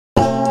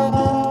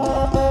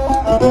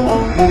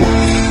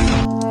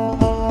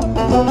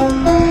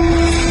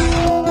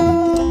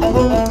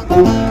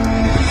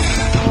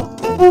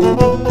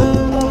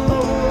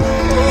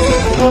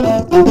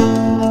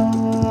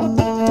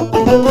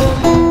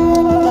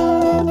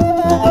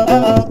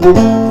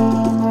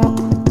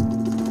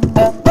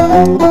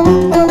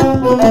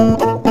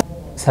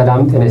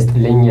ሰላም ጤና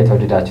ይስጥልኝ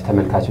የተወደዳችሁ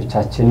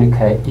ተመልካቾቻችን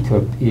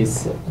ከኢትዮጵያስ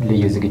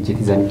ልዩ ዝግጅት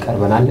ይዘን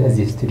ቀርበናል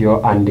እዚህ ስቱዲዮ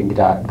አንድ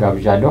እንግዳ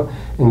ጋብዣለሁ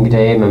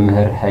እንግዳዬ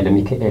መምህር ኃይለ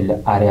ሚካኤል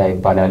አሪያ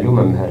ይባላሉ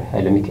መምህር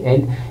ኃይለ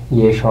ሚካኤል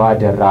የሸዋ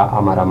ደራ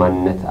አማራ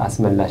ማንነት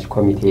አስመላሽ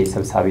ኮሚቴ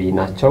ሰብሳቢ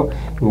ናቸው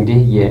እንግዲህ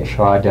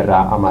የሸዋ ደራ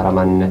አማራ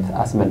ማንነት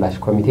አስመላሽ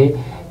ኮሚቴ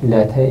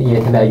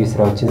የተለያዩ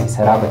ስራዎችን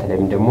ሲሰራ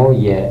በተለይም ደግሞ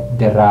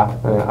የደራ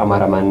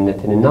አማራ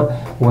ማንነትንና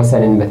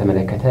ወሰንን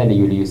በተመለከተ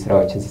ልዩ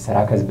ስራዎችን ሲሰራ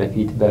ከዚህ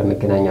በፊት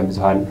በመገናኛ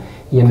ብዙሃን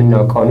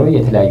የምናውቀው ነው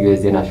የተለያዩ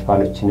የዜና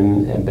ሽፋኖችንም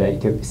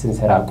በኢትዮጵያ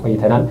ስንሰራ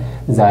ቆይተናል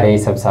ዛሬ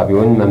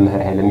ሰብሳቢውን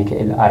መምህር ኃይለ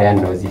ሚካኤል አሪያን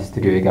ነው እዚህ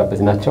ስቱዲዮ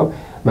የጋበዝናቸው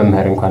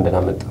መምህር እንኳን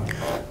ደህና መጡ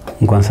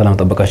እንኳን ሰላም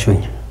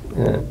ተጠበቃችሁኝ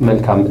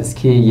መልካም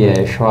እስኪ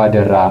የሸዋ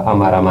ደራ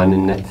አማራ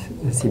ማንነት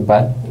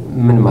ሲባል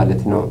ምን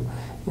ማለት ነው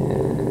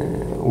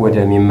ወደ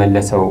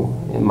የሚመለሰው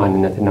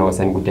ማንነትና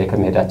ወሰን ጉዳይ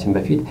ከመሄዳችን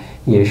በፊት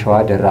የሸዋ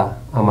ደራ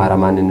አማራ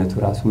ማንነቱ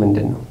ራሱ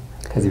ምንድነው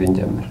ከዚህ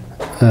ብንጀምር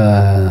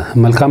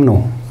መልካም ነው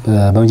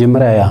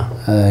በመጀመሪያ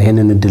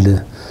ይሄንን እድል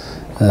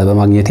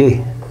በማግኘቴ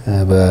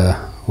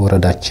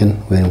በወረዳችን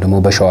ወይም ደግሞ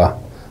በሸዋ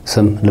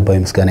ስም ልባዊ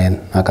ምስጋናዬን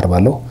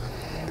አቀርባለሁ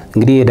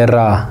እንግዲህ የደራ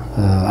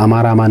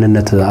አማራ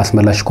ማንነት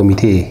አስመላሽ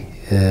ኮሚቴ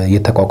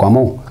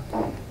የተቋቋመው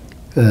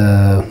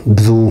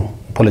ብዙ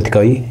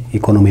ፖለቲካዊ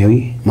ኢኮኖሚያዊ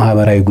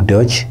ማህበራዊ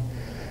ጉዳዮች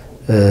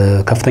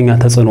ከፍተኛ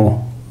ተጽዕኖ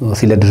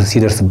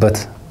ሲደርስበት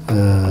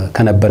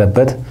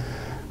ከነበረበት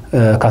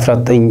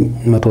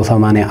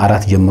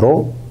ከ1984 ጀምሮ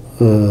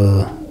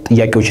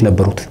ጥያቄዎች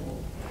ነበሩት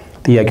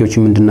ጥያቄዎች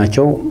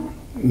ምንድናቸው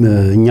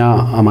እኛ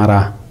አማራ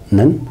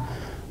ነን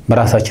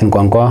በራሳችን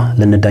ቋንቋ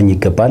ለነዳኝ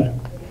ይገባል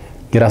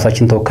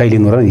የራሳችን ተወካይ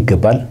ሊኖረን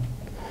ይገባል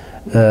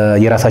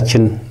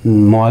የራሳችን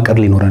መዋቅር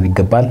ሊኖረን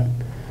ይገባል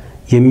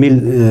የሚል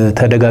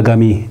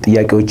ተደጋጋሚ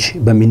ጥያቄዎች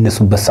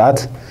በሚነሱበት ሰዓት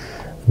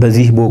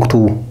በዚህ በወቅቱ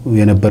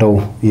የነበረው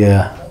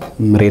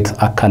የመሬት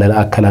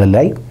አከላለል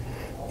ላይ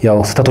ያው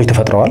ስተቶች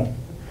ተፈጥረዋል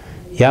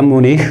ያም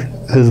ሆነህ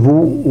ህዝቡ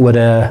ወደ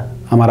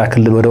አማራ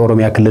ክልል ወደ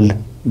ኦሮሚያ ክልል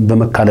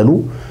በመካለሉ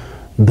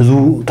ብዙ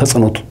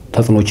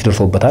ተጽዕኖች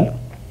ደርሶበታል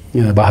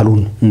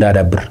ባህሉን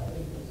እንዳዳብር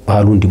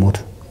ባህሉ እንዲሞት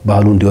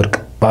ባህሉ እንዲወርቅ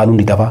ባህሉ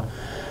እንዲጠፋ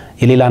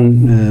የሌላን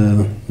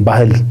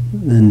ባህል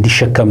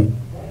እንዲሸከም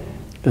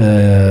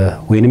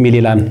ወይንም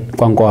የሌላን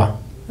ቋንቋ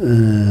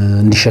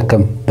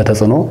እንዲሸከም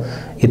በተጽዕኖ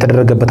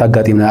የተደረገበት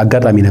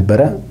አጋጣሚ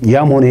ነበረ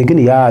ያም ሆነ ግን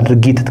ያ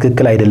ድርጊት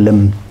ትክክል አይደለም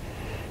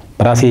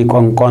ራሴ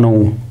ቋንቋ ነው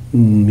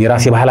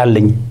የራሴ ባህል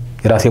አለኝ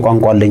የራሴ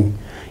ቋንቋ አለኝ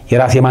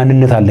የራሴ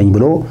ማንነት አለኝ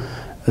ብሎ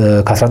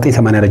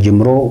ከ1984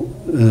 ጀምሮ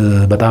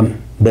በጣም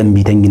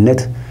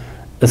በእምቢተኝነት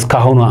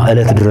እስካሁን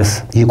ዕለት ድረስ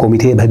ይህ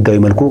ኮሚቴ በህጋዊ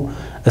መልኩ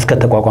እስከ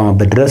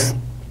ተቋቋመበት ድረስ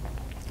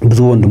ብዙ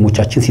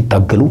ወንድሞቻችን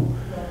ሲታገሉ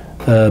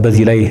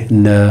በዚህ ላይ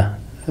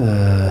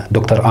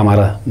ዶክተር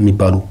አማራ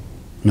የሚባሉ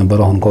ነበሩ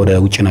አሁን ወደ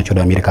ውጪ ናቸው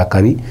ወደ አሜሪካ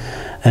አካባቢ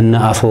እና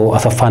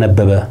አሰፋ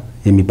ነበበ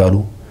የሚባሉ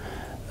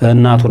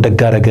እና አቶ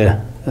ደጋረገ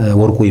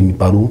ወርቁ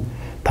የሚባሉ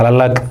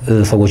ታላላቅ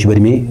ሰዎች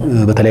በእድሜ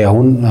በተለይ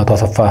አሁን አቶ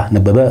አሰፋ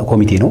ነበበ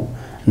ኮሚቴ ነው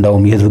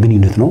እንዳውም የህዝብ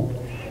ግንኙነት ነው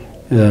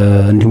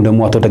እንዲሁም ደግሞ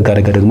አቶ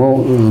ደጋረገ ደግሞ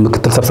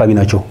ምክትል ሰብሳቢ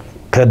ናቸው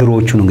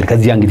ከድሮዎቹ ነው እንግዲህ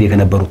ከዚያን ጊዜ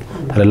ከነበሩት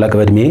ታላላቅ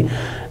በእድሜ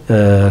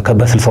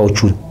ከበ60ዎቹ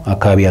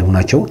አካባቢ ያሉ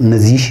ናቸው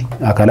እነዚህ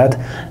አካላት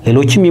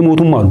ሌሎችም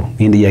የሞቱም አሉ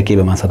ይሄን ጥያቄ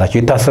በማንሳታቸው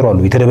የታሰሩ አሉ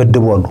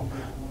የተደበደቡ አሉ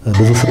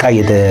ብዙ ስቃይ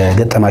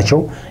የተገጠማቸው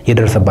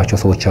የደረሰባቸው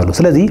ሰዎች አሉ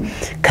ስለዚህ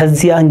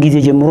ከዚያን ጊዜ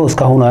ጀምሮ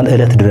እስካሁን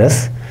ዕለት ድረስ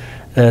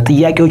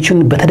ጥያቄዎችን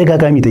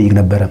በተደጋጋሚ ጠይቅ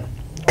ነበር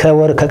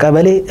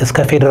ከቀበሌ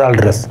እስከ ፌደራል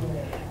ድረስ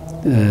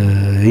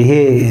ይሄ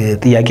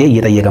ጥያቄ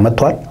እየጠየቀ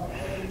መጥቷል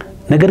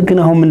ነገር ግን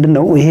አሁን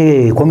ምንድነው ይሄ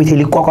ኮሚቴ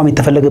ሊቋቋም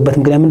የተፈለገበት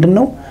ምክንያት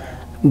ምንድነው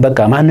በቃ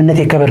ማንነት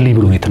የከበርልኝ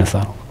ብሎ የተነሳ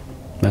ነው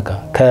በቃ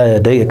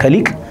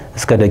ከሊቅ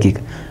እስከ ደቂቅ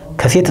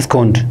ከሴት እስከ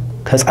ወንድ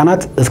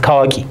ከህፃናት እስከ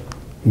አዋቂ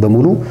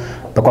በሙሉ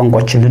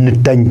በቋንቋችን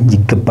ልንዳኝ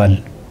ይገባል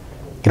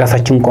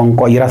የራሳችን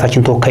ቋንቋ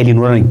የራሳችን ተወካይ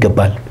ሊኖረን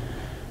ይገባል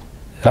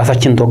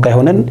ራሳችን ተወካይ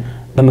ሆነን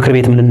በምክር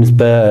ቤት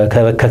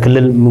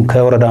ከክልል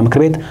ከወረዳ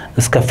ምክር ቤት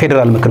እስከ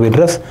ፌደራል ምክር ቤት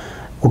ድረስ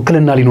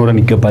ውክልና ሊኖረን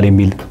ይገባል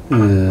የሚል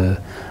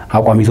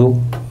አቋም ይዞ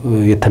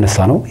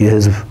የተነሳ ነው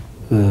የህዝብ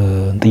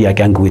ጥያቄ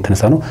አንግቦ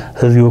የተነሳ ነው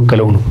ህዝብ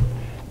ይወከለው ነው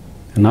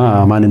እና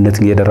ማንነት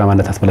የደራ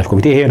ማንነት አስመላሽ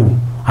ኮሚቴ ይሄ ነው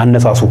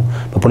አነሳሱ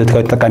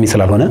በፖለቲካዊ ተጠቃሚ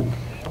ስላልሆነ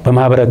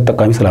በማህበራዊ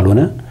ተጠቃሚ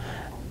ስላልሆነ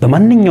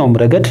በማንኛውም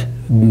ረገድ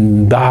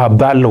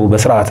ባለው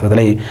በስርዓት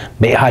በተለይ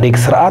በኢሃዴግ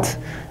ስርዓት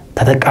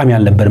ተጠቃሚ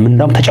አልነበረም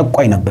እንዳውም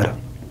ተጨቋይ ነበር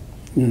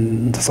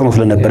ተጽዕኖ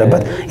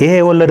ስለነበረበት ይሄ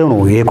የወለደው ነው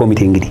ይሄ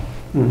ኮሚቴ እንግዲህ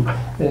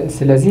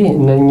ስለዚህ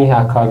እነኚህ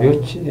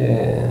አካባቢዎች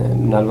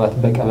ምናልባት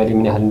በቀበሌ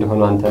ምን ያህል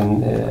እንደሆነ አንተን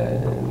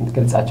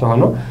ትገልጻቸው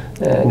ሆኖ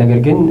ነገር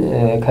ግን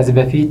ከዚህ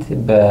በፊት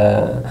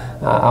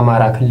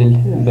በአማራ ክልል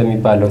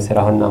በሚባለው ስር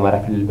አሁን አማራ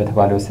ክልል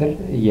በተባለው ስር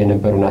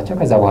የነበሩ ናቸው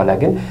ከዛ በኋላ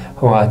ግን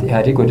ህወሓት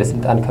ኢህአዴግ ወደ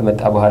ስልጣን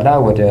ከመጣ በኋላ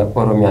ወደ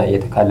ኦሮሚያ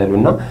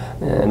የተካለሉና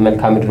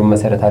መልካም ምድሩን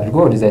መሰረት አድርጎ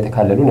ወደዛ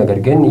የተካለሉ ነገር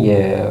ግን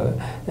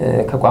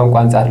ከቋንቋ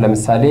አንፃር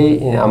ለምሳሌ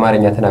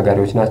አማርኛ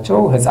ተናጋሪዎች ናቸው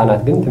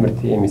ህፃናት ግን ትምህርት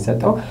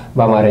የሚሰጠው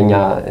በአማርኛ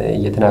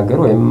እየተናገሩ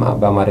ወይም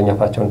በአማርኛ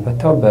ፋቸውን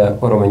ፈተው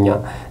በኦሮሞኛ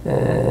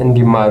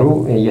እንዲማሩ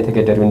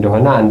እየተገደዱ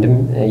እንደሆነ አንድም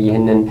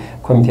ይህንን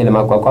ኮሚቴ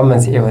ለማቋቋም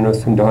መንስኤ የሆነው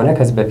እሱ እንደሆነ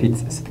ከዚህ በፊት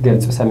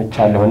ስትገልጹ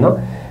ሰምቻለሁና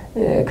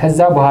ከዛ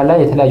በኋላ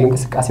የተለያዩ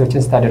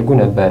እንቅስቃሴዎችን ስታደርጉ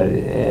ነበር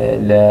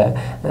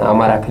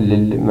ለአማራ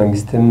ክልል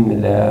መንግስትም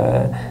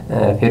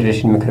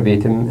ለፌዴሬሽን ምክር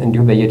ቤትም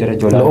እንዲሁ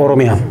በየደረጃው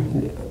ለኦሮሚያ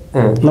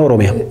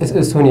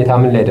እሱ ሁኔታ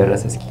ምን ላይ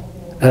ደረሰ እስኪ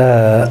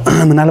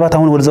ምናልባት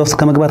አሁን ወደዛው ውስጥ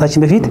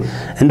ከመግባታችን በፊት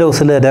እንደው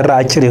ስለ ደራ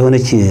አጭር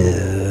የሆነች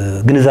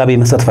ግንዛቤ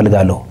መስጠት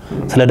ፈልጋለሁ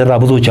ስለ ደራ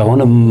ብዙዎች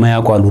አሁን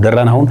የማያውቁ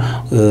ደራን አሁን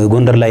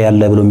ጎንደር ላይ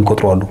ያለ ብለው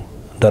የሚቆጥሩ አሉ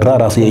ደራ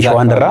ራሱ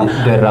የሸዋን ደራ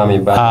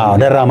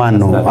ደራ ማን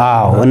ነው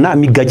እና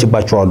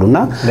የሚጋጭባቸው አሉና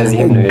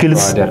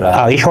ግልጽ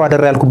የሸዋ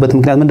ደራ ያልኩበት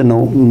ምክንያት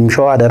ምንድነው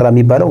ሸዋ ደራ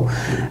የሚባለው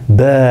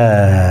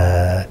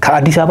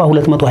ከአዲስ አበባ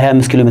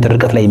 225 ኪሎ ሜትር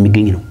ርቀት ላይ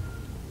የሚገኝ ነው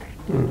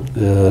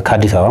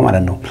ከአዲስ አበባ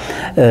ማለት ነው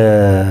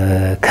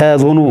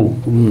ከዞኑ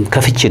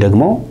ከፍቼ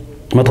ደግሞ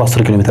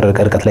 110 ኪሎ ሜትር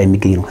ርቀት ላይ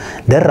የሚገኝ ነው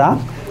ደራ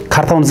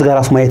ካርታውን ዝጋ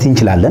ራሱ ማየት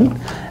እንችላለን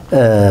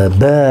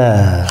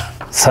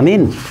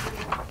በሰሜን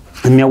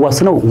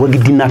የሚያዋስነው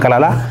ወግዲና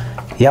ከላላ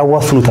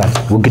ያዋስኑታል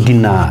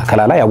ወግዲና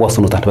ከላላ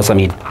ያዋስኑታል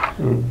በሰሜን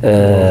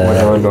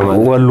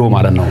ወሎ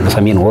ማለት ነው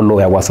በሰሜን ወሎ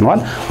ያዋስነዋል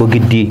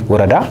ወግዲ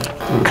ወረዳ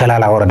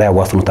ከላላ ወረዳ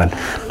ያዋስኑታል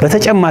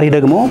በተጨማሪ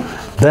ደግሞ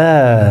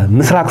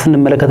በምስራቅ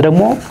ስንመለከት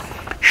ደግሞ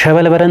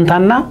ሸበል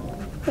በረንታና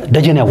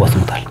ደጀን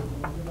ያዋስኑታል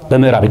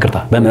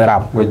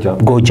በምዕራብ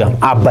ጎጃም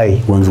አባይ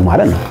ወንዙ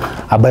ማለት ነው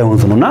አባይ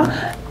ወንዙ ነውና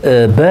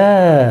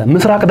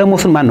በምስራቅ ደግሞ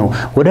ማን ነው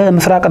ወደ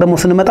ምስራቅ ደግሞ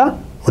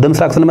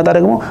ስንመጣ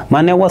ደግሞ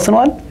ማን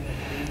ያዋስነዋል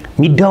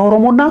ሚዳ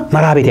ኦሮሞና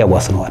መርሃቤቴ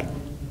ያዋስነዋል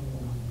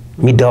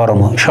ሚዳ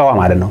ኦሮሞ ሸዋ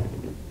ማለት ነው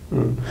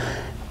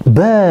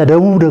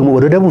በደቡብ ደግሞ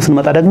ወደ ደቡብ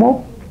ስንመጣ ደግሞ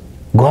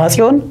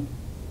ጓጽዮን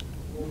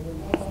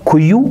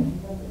ኩዩ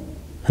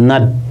እና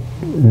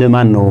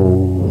ደማን ነው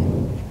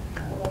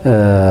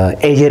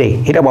ኤጀሬ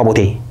ሄዳባቦቴ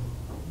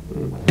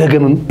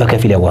ደገምም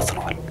በከፊል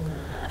ያዋስነዋል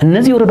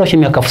እነዚህ ወረዳዎች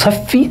የሚያካፉ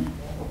ሰፊ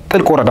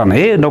ጥልቅ ወረዳ ነው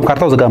ይሄ እንደው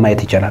ካርታው ዝጋ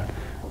ማየት ይቻላል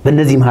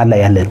በእነዚህ መሃል ላይ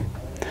ያለ ነው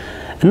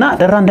እና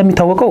ደራ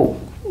እንደሚታወቀው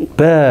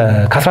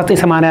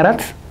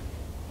ከ1984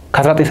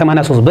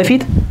 ከ1983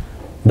 በፊት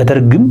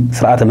በደርግም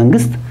ስርዓተ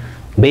መንግስት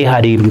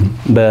በኢህአዴግ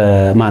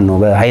በማን ነው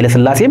በኃይለ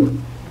ሥላሴም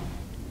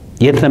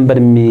የትነበር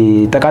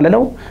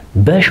የሚጠቃለለው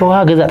በሸዋ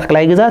ግዛት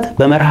ጠቅላይ ግዛት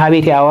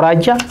በመርሃቤቴ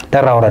አውራጃ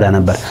ደራ ወረዳ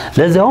ነበር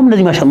ለዛውም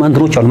እነዚህ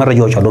ማሽማንትሮች አሉ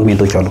መረጃዎች አሉ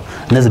ዶክመንቶች አሉ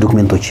እነዚህ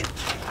ዶክመንቶች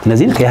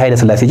እነዚህ ከኃይለ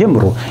ሥላሴ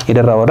ጀምሮ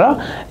የደራ ወረዳ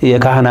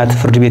የካህናት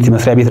ፍርድ ቤት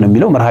መስሪያ ቤት ነው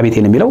የሚለው መርሃቤቴ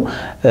ነው የሚለው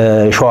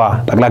ሸዋ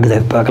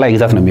ጠቅላይ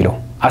ግዛት ነው የሚለው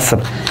አስብ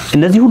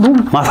እነዚህ ሁሉ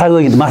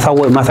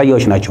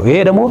ማሳያዎች ናቸው ይሄ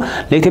ደግሞ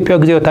ለኢትዮጵያ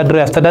ጊዜ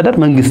ወታደራዊ አስተዳደር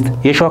መንግስት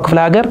የሸዋ ክፍለ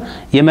ሀገር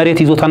የመሬት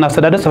ይዞታና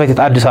አስተዳደር ጽሕፈት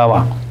ቤት አዲስ አበባ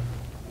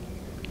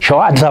ሸዋ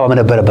አዲስ አበባ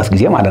በነበረበት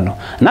ጊዜ ማለት ነው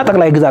እና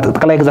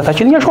ጠቅላይ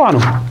ግዛታችን ሸዋ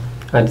ነው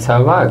አዲስ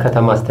አበባ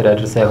ከተማ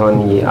አስተዳደር ሳይሆን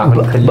አሁን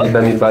ክልል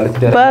በሚባሉት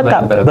ደረጃ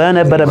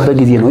በነበረበት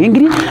ጊዜ ነው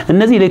እንግዲህ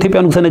እነዚህ ለኢትዮጵያ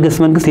ንጉሠ ነገሥት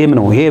መንግስት ይሄም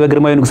ነው ይሄ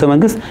በግርማዊ ንጉሠ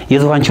መንግስት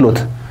የዙፋን ችሎት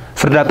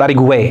ፍርድ አጣሪ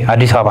ጉባኤ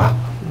አዲስ አበባ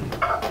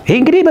ይሄ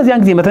እንግዲህ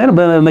በዚያን ጊዜ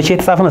በመቼ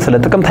የተጻፈ መሰለ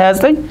ጥቅምት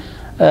 29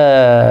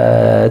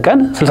 ቀን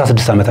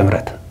 66 ዓመተ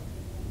ምህረት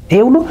ይሄ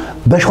ሁሉ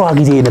በሸዋ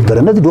ጊዜ የነበረ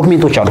እነዚህ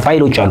ዶክመንቶች አሉ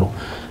ፋይሎች አሉ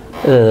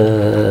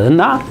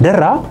እና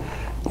ደራ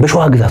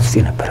በሸዋ ግዛት ውስጥ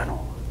የነበረ ነው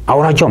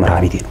አውራጃው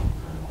መርሃቤቴ ነው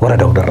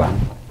ወረዳው ደራ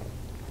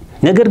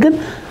ነገር ግን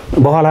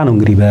በኋላ ነው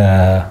እንግዲህ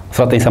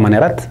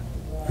በ1984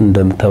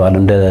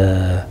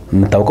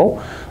 እንደምታውቀው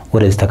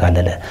ወደዚህ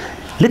ተካለለ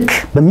ልክ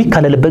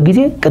በሚካለልበት ጊዜ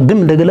ቅድም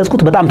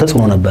እንደገለጽኩት በጣም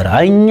ተጽዕኖ ነበር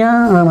እኛ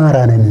አማራ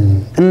ነን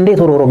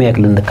እንዴት ኦሮሚያ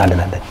ክልል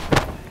እንካለላለን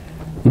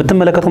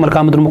ብትመለከቱ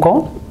መልካም ምድር ሙካው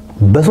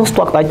በሶስቱ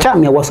አቅጣጫ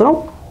የሚያዋስነው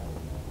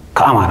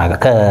ከአማራ ጋር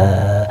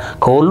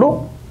ከወሎ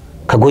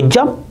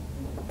ከጎጃም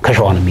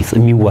ከሸዋ ነው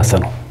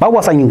የሚዋሰነው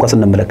ባዋሳኝ እንኳን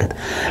ስንመለከት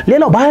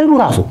ሌላው ባህሉ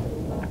ራሱ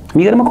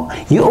የሚገርመው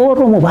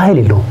የኦሮሞ ባህል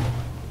የለውም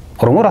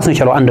ኦሮሞ ራሱን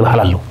የቻለው አንድ ባህል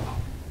አለው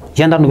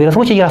ያንዳንዱ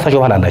ብሔረሰቦች የራሳቸው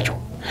ባህል አላቸው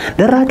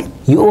ደራ ግን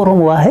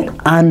የኦሮሞ ባህል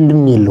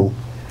አንድም የለው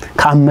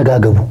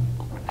ካመጋገቡ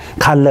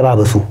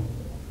ካለባበሱ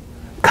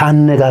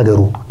ካነጋገሩ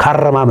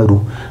ካረማመዱ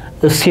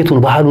እሴቱን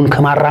ባህሉን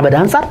ከማራመድ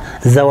አንፃር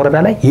እዛ ወረዳ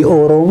ላይ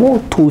የኦሮሞ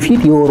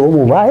ትውፊት የኦሮሞ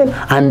ባህል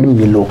አንድም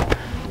የለው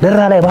ደራ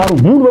ላይ ባህሉ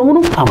ሙሉ በሙሉ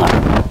አማራ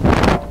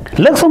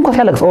ለቅሶ እንኳን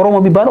ሲያለቅስ ኦሮሞ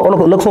የሚባለው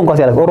ለቅሶ እንኳን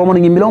ሲያለቅስ ኦሮሞ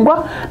ነኝ የሚለው እንኳን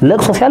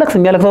ለቅሶ ሲያለቅስ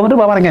የሚያለቅሰው ምድር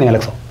በአማርኛ ነው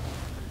ያለቅሰው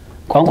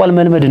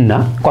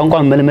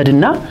ቋንቋን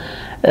መልመድና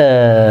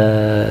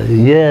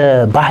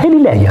የባህል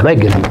ይለያያል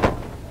አይገናኝም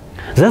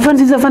ዘፈን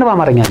ሲዘፈን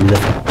በአማርኛ ነው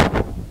ዘፈን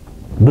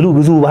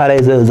ብዙ ባህላዊ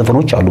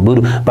ዘፈኖች አሉ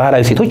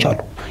ባህላዊ ሴቶች አሉ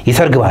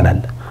የሰርግ ባህል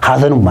አለ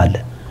ሐዘኑም አለ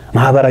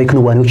ማህበራዊ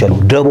ክንዋኔዎች አሉ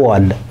ደቦ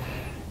አለ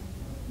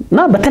እና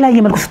በተለያየ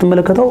መልኩ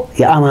ስትመለከተው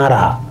የአማራ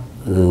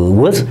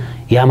ወዝ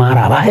የአማራ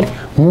ባህል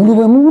ሙሉ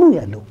በሙሉ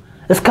ያለው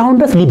እስካሁን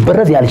ድረስ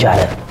ሊበረዝ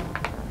ያልቻለ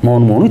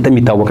መሆኑ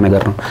የሚታወቅ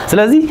ነገር ነው።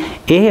 ስለዚህ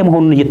ይሄ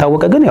መሆኑን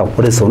እየታወቀ ግን ያው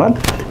ወደ ሰውናል።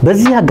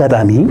 በዚህ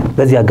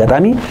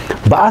አጋጣሚ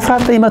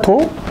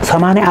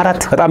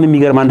በ1984 በጣም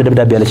የሚገርም አንድ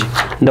ደብዳቤ አለች።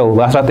 እንደው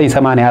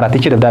በ1984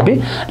 እቺ ደብዳቤ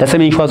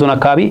ለሰሜን ሸዋ ዞን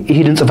አካባቢ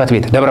ኢሂድን ጽሕፈት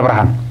ቤት ደብረ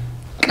ብርሃን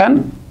ቀን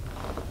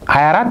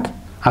 24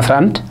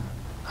 11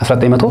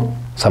 1984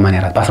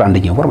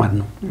 በ11ኛው ወር ማለት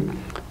ነው።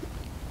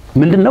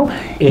 ምንድነው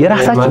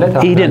የራሳችን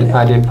ኢሂድን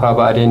አዴፓ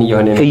ባዴን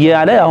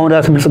እያለ አሁን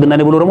ራስ ብልጽግና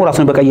ነው ብሎ ደግሞ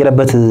ራሱን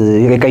በቀየረበት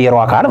የቀየረው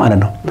አካል ማለት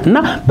ነው። እና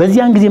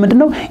በዚያን ጊዜ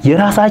ምንድነው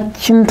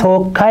የራሳችን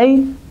ተወካይ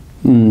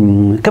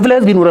ክፍለ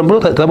ህዝብ ይኖረን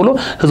ተብሎ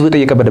ህዝቡ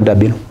የጠየቀበት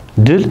ደብዳቤ ነው።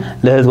 ድል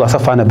ለህዝቡ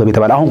አሰፋ ነበር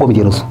የተባለ አሁን ኮሚቴ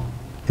ነው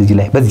እዚህ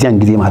ላይ በዚያን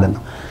ጊዜ ማለት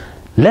ነው።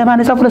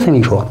 ለማን ጻፈው?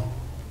 ለሰሜን ሸዋ።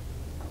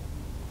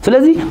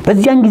 ስለዚህ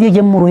በዚያን ጊዜ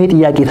ጀምሮ ይሄ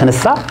ጥያቄ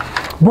ተነሳ።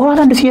 በኋላ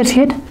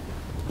ሲሄድ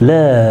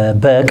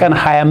በቀን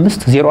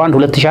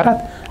 25/01/2004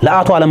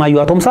 ለአቶ አለማዩ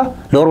አቶምሳ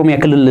ለኦሮሚያ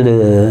ክልል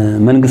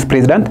መንግስት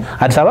ፕሬዝዳንት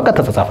አዲስ አበባ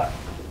ቀጥታ ተጻፈ።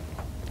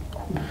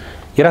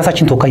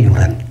 የራሳችን ተወካይ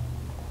ይኖረን፣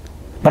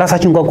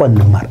 በራሳችን ቋንቋ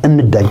እንማር፣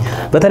 እንዳኝ።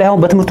 በተለይ አሁን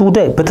በትምህርቱ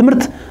ጉዳይ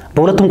በትምህርት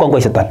በሁለቱም ቋንቋ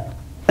ይሰጣል።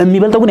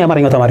 የሚበልጠው ግን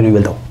የአማርኛው ተማሪ ነው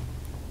የሚበልጠው።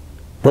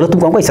 በሁለቱም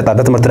ቋንቋ ይሰጣል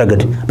በትምህርት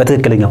ረገድ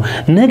በትክክለኛው።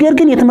 ነገር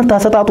ግን የትምህርት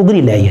አሰጣጡ ግን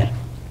ይለያያል።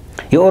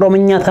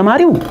 የኦሮምኛ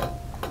ተማሪው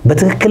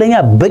በትክክለኛ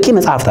በቂ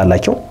መጽሐፍት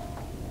አላቸው፣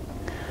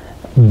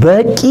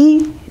 በቂ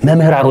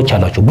መምህራኖች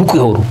አላቸው፣ ብቁ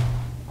የሆኑ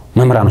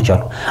መምህራኖች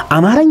አሉ።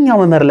 አማርኛው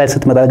መምህር ላይ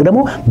ስትመጣ ደግሞ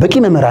በቂ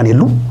መምህራን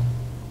የሉ፣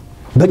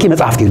 በቂ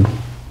መጽሐፍት የሉ።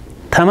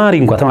 ተማሪ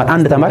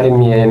አንድ ተማሪ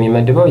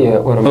የሚመድበው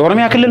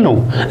የኦሮሚያ ክልል ነው።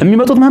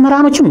 የሚመጡት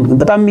መምህራኖችም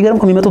በጣም የሚገርም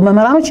የሚመጡት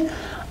መምህራኖች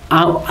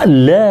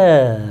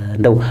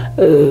እንደው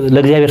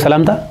ለእግዚአብሔር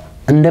ሰላምታ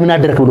እንደምን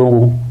አደረክ ብሎ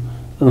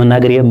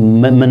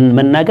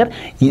መናገር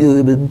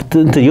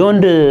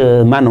የወንድ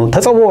ማን ነው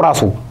ተጸውዖ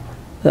ራሱ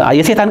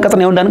የሴት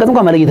አንቀጽና የወንድ አንቀጽ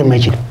እንኳን መለየት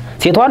የማይችል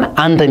ሴቷን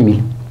አንተ የሚል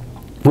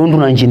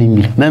ወንዱን አንቺን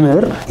የሚል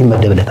መምህር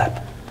ይመደብለታል።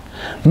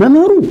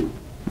 መምህሩ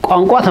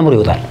ቋንቋ ተምሮ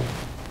ይወጣል።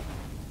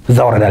 እዛ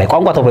ወረዳ ላይ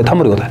ቋንቋ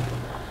ተምሮ ይወጣል።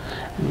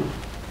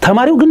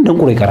 ተማሪው ግን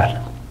ደንቁሮ ይቀራል።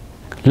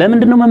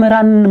 ለምንድነው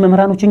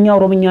መምህራኖች እኛ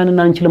ኦሮምኛንና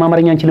አንችልም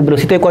አማርኛ አንችልም ብለው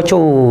ሲጠይቋቸው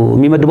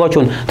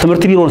የሚመድቧቸውን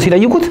ትምህርት ቢሮን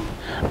ሲጠይቁት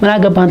ምን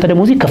አገባህ አንተ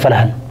ደሞዝ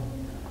ይከፈላል፣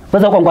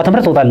 በዛ ቋንቋ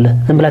ተምረህ ትወጣለህ፣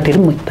 ዝም ብለህ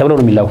አትሄድም ወይ ተብለው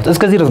ነው የሚላኩት።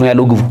 እስከዚህ ድረስ ነው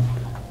ያለው ግቡ።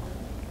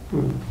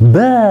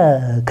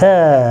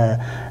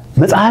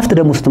 መጽሐፍት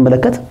ደግሞ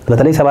ስትመለከት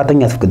በተለይ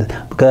 7ኛ ክፍል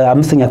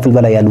ከ5ኛ ክፍል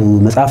በላይ ያሉ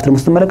መጽሐፍት ደግሞ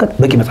ስትመለከት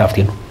በቂ መጽሐፍት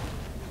የሉ።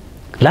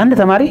 ለአንድ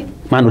ተማሪ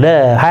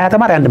ለ20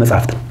 ተማሪ አንድ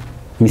መጽሐፍት ነው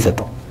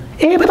የሚሰጠው።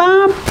 ይሄ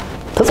በጣም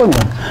ተጽዕኖ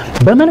ነው።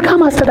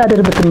 በመልካም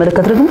አስተዳደር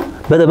ብትመለከት ደግሞ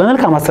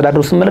በመልካም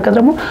አስተዳደር ስትመለከት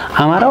ደግሞ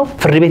አማራው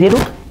ፍርድ ቤት ሄዶ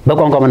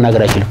በቋንቋ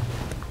መናገር አይችልም።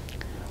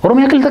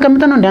 ኦሮሚያ ክልል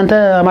ተቀምጠ ነው አንተ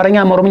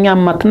አማርኛ ኦሮምኛ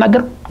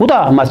ማትናገር ውጣ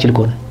ማትችል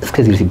ከሆነ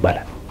እስከዚህ ድረስ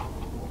ይባላል።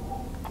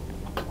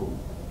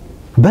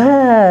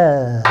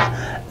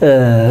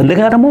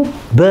 እንደገና ደግሞ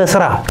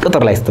በስራ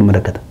ቅጥር ላይ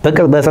ስትመለከት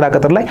በስራ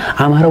ቅጥር ላይ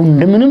አማራው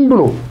እንደምንም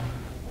ብሎ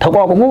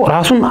ተቋቁሞ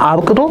ራሱን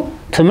አብቅቶ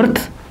ትምህርት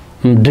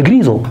ዲግሪ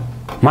ይዞ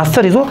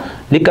ማስተር ይዞ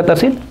ሊቀጠር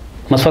ሲል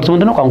መስፈርቱ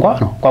ምንድነው? ቋንቋ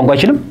ነው። ቋንቋ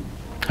አይችልም፣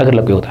 ሀገር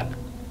ለቆ ይወጣል።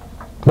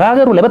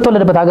 በሀገሩ ላይ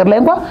በተወለደበት ሀገር ላይ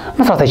እንኳን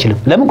መስራት አይችልም።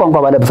 ለምን? ቋንቋ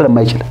ባለበት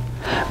ስለማይችል።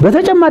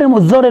 በተጨማሪ ደግሞ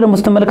እዛው ላይ ደግሞ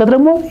ስትመለከት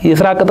ደግሞ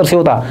የስራ ቅጥር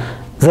ሲወጣ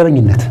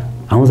ዘበኝነት።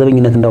 አሁን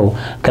ዘበኝነት እንደው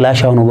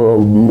ክላሻው ነው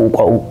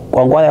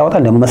ቋንቋ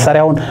ያወጣል።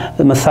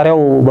 መሳሪያው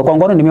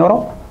በቋንቋ ነው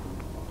እንደሚያወራው።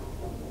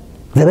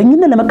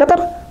 ዘበኝነት ለመቀጠር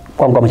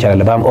ቋንቋ መቻል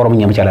አለበት፣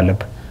 ኦሮምኛ መቻል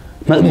አለበት።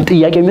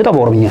 ጥያቄው የሚወጣው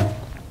በኦሮምኛ ነው።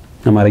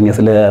 አማርኛ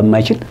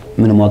ስለማይችል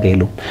ምንም ዋጋ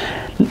የለውም።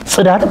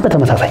 ጽዳትም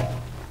በተመሳሳይ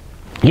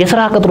የሥራ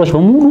ቅጥሮች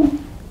በሙሉ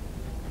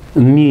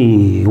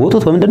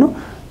የሚወጡት በምንድነው?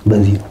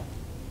 በዚህ ነው፣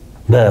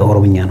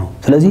 በኦሮምኛ ነው።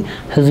 ስለዚህ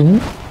ህዝቡ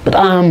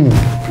በጣም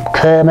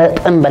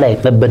ከመጠን በላይ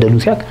መበደሉ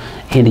ሲያቅ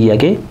ይሄን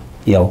ጥያቄ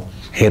ያው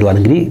ሄዷል።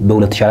 እንግዲህ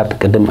በ2004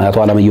 ቀደም አቶ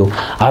አለማየሁ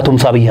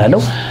አቶምሳ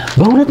ብያለሁ።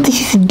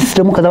 በ2006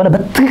 ደግሞ ከዛ በኋላ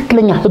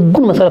በትክክለኛ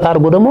ህጉን መሰረት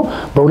አድርጎ ደግሞ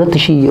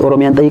በ2000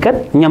 ኦሮሚያን ጠይቀን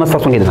እኛ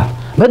መስፈርቱን ሄደናል።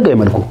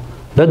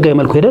 በህጋዊ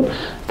መልኩ ሄደን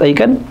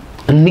ጠይቀን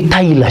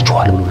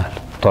እንታይላችኋል ብሎናል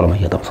አቶ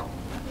አለማየሁ አቶምሳ።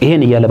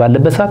 ይሄን እያለ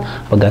ባለበት ሰዓት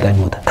በአጋጣሚ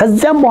ወጣ።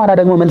 ከዛም በኋላ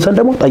ደግሞ መልሰን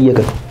ደግሞ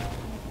ጠየቅን።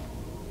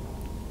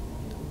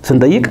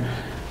 ስንጠይቅ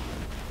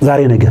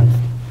ዛሬ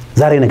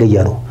ነገ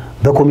እያሉ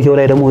በኮሚቴው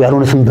ላይ ደግሞ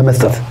ያልሆነ ስም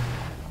በመስጠት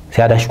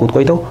ሲያዳሽቁት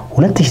ቆይተው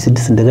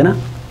 2006 እንደገና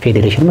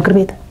ፌዴሬሽን ምክር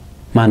ቤት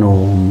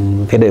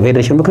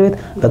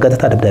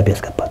በቀጥታ ደብዳቤ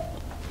ያስገባል።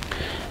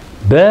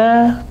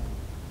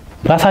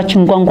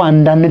 በራሳችን ቋንቋ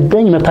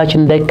እንዳንገኝ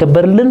መብታችን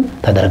እንዳይከበርልን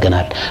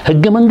ተደርገናል።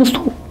 ህገ መንግስቱ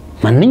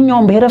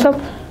ማንኛውም ብሔረሰብ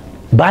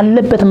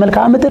ባለበት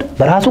መልክዓ ምድር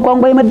በራሱ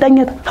ቋንቋ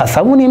የመዳኘት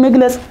ሐሳቡን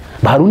የመግለጽ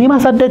ባህሉን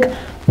የማሳደግ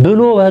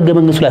ብሎ በህገ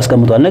መንግስቱ ላይ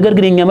ያስቀምጧል። ነገር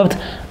ግን የኛ መብት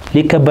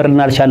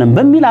ሊከበርልን አልቻለም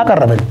በሚል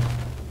አቀረበን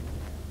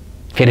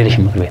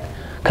ፌዴሬሽን ምክር ቤት።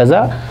 ከዛ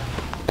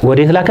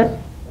ወዴት ላከን?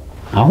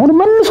 አሁን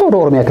መልሶ ወደ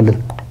ኦሮሚያ ክልል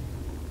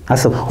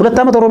አስብ። 2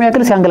 ዓመት ኦሮሚያ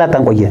ክልል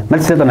ሲያንገላታን ቆየ፣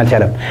 መልስ ሊሰጠን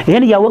አልቻለም።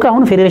 ይሄን እያወቀ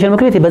አሁን ፌዴሬሽን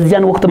ምክር ቤት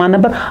በዚያን ወቅት ማን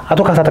ነበር? አቶ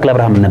ካሳ ተክለ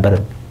ብርሃን ነበር።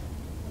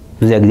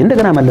 በዚያ ጊዜ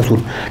እንደገና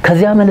መለሱን።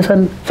 ከዚያ መልሰን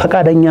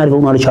ፈቃደኛ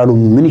ሊሆኑ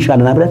አልቻሉም። ምን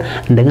ይሻለናል ብለን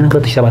እንደገና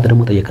 2007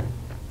 ደግሞ ጠየቅን።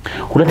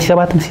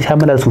 2007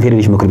 ሲያመላልሱ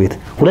ፌዴሬሽን ምክር ቤት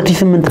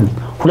 2008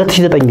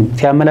 2009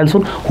 ሲያመላልሱ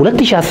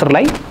 2010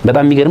 ላይ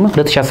በጣም የሚገርም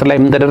 2010 ላይ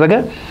ምን ተደረገ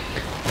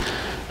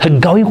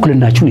ህጋዊ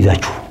ውክልናችሁን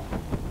ይዛችሁ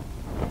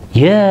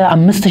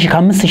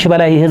ከ5000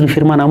 በላይ የህዝብ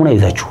ፊርማ ናሙና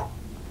ይዛችሁ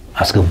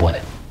አስገቡ አለ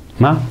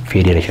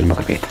ፌዴሬሽን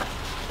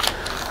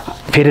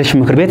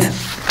ምክር ቤት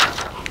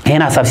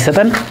ይሄን ሐሳብ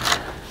ሲሰጠን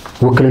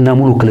ውክልና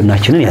ሙሉ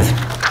ውክልናችንን ያዝ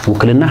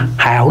ውክልና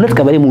 22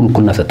 ቀበሌ ሙሉ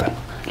ውክልና ሰጠን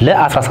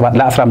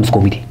ለ15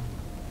 ኮሚቴ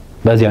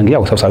በዚህ አንግዲህ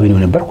ያው ሰብሳቢ ነው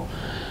ነበርኩ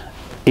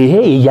ይሄ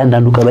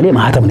የእያንዳንዱ ቀበሌ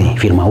ማህተም ነው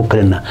ፊርማ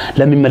ውክልና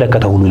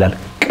ለሚመለከተው ሁሉ ይላል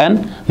ቀን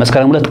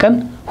መስከረም 2 ቀን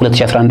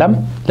 2011 ዓ.ም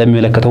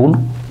ለሚመለከተው ሁሉ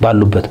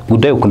ባሉበት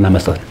ጉዳይ ውክልና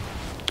መስጠት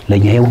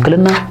ለኛ ይሄ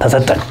ውክልና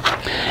ተሰጠን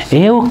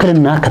ይሄ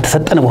ውክልና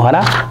ከተሰጠን በኋላ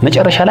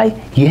መጨረሻ ላይ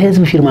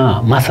የህዝብ ፊርማ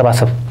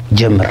ማሰባሰብ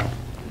ጀምር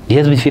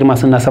የህዝብ ፊርማ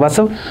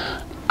ስናሰባሰብ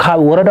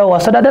ወረዳው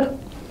አስተዳደር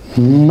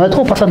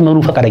 100% መኑ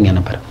ፈቃደኛ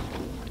ነበር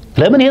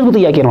ለምን የህዝቡ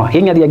ጥያቄ ነው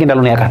የኛ ጥያቄ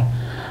እንዳልሆነ ያውቃል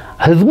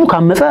ህዝቡ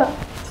ካመፀ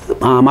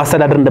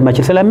ማስተዳደር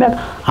እንደማይችል ስለሚያውቅ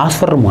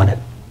አስፈርሙ አለ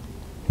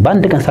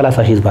በአንድ ቀን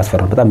 30000 ህዝብ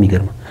አስፈርሙ በጣም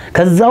የሚገርም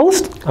ከዛ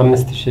ውስጥ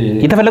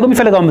 5000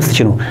 የሚፈልገው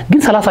 5000 ነው ግን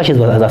 30000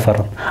 ህዝብ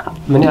አስፈርሙ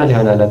ምን ያህል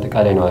ይሆናል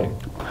አጠቃላይ ነው አይደል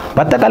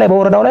በአጠቃላይ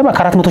በወረዳው ላይ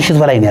 400000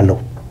 ህዝብ ላይ ነው ያለው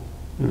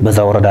በዛ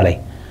ወረዳ ላይ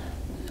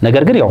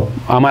ነገር ግን ያው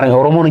አማርኛ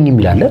ኦሮሞ ነኝ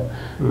የሚላል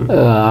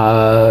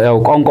ያው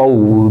ቋንቋው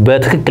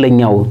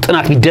በትክክለኛው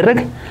ጥናት ቢደረግ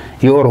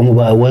የኦሮሞ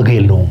ወግ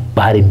የለውም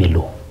ባህልም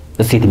የለውም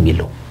እሴትም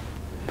የለውም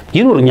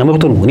ይኖርኛ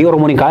መብቱ ነው እኔ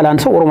ኦሮሞ ነኝ ካለ አንድ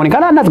ሰው ኦሮሞ ነኝ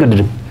ካለ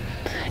አናስገድድም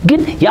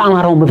ግን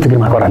የአማራው መብት ግን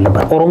ማክበር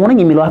አለበት ኦሮሞ ነኝ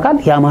የሚለው አካል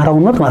የአማራው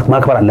መብት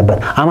ማክበር አለበት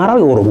አማራው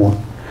የኦሮሞ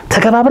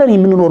ተከባብረን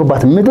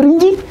የምንኖርባት ምድር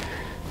እንጂ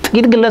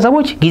ጥቂት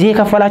ግለሰቦች ጊዜ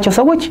የከፈላቸው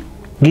ሰዎች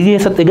ጊዜ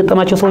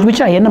የገጠማቸው ሰዎች ብቻ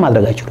ይሄን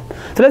ማድረግ አይችሉም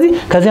ስለዚህ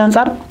ከዚህ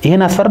አንፃር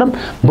ይሄን አስፈርደም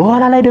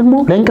በኋላ ላይ ደግሞ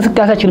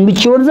ለእንቅስቃሴያችን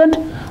ምቹ ይሆን ዘንድ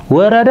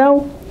ወረዳው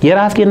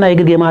የራስጌና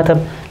የግርጌ ማህተም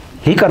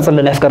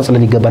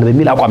ሊያስቀርጽልን ይገባል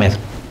በሚል አቋም ያዝ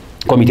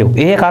ኮሚቴው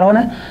ይሄ ካልሆነ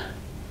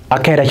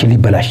አካሄዳችን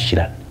ሊበላሽ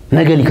ይችላል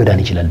ነገ ሊከዳን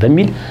ይችላል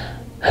በሚል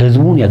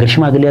ህዝቡን ያገር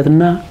ሽማግሌ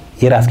ያዝና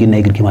የራስጌና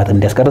የግርጌ ማህተም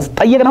እንዲያስቀርጽ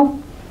ጠየቅ ነው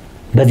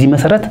በዚህ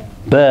መሰረት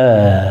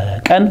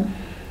በቀን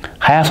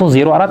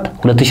 2304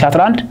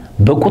 2011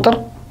 በቁጥር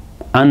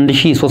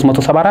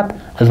 1374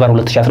 ህዝባር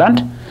 2011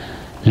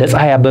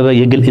 ለፀሐይ አበበ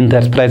የግል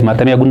ኢንተርፕራይዝ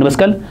ማተሚያ ጉንድ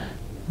መስቀል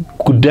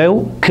ጉዳዩ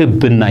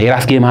ክብና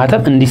የራስጌ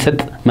ማህተም እንዲሰጥ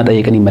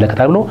መጠየቅን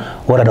ይመለከታል ብሎ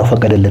ወረዳው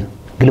ፈቀደልን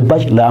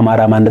ግልባጭ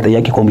ለአማራ ማንነት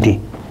ጠያቂ ኮሚቴ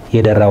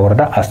የደራ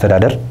ወረዳ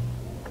አስተዳደር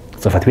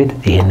ጽፈት ቤት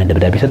ይሄንን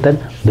ደብዳቤ ሰጠን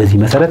በዚህ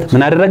መሰረት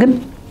ምን አደረግን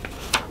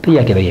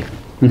ጥያቄ ጠየቅን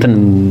እንትን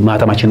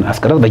ማህተማችን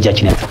አስቀረጽ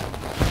በእጃችን ያዘ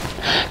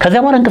ከዛ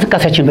በኋላ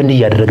እንቅስቃሴያችን በእንዲህ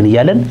ያደረግን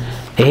ይያለን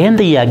ይሄን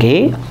ጥያቄ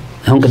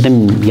አሁን ቀደም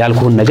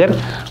ያልኩን ነገር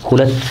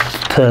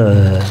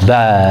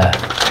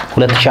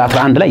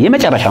 2011 ላይ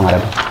የመጨረሻ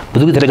ማለት ነው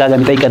ብዙ ጊዜ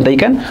ተደጋጋሚ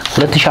ጠይቀን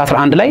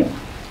 2011 ላይ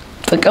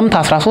ጥቅምት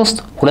 13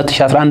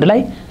 2011 ላይ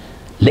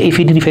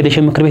ለኢፌዲሪ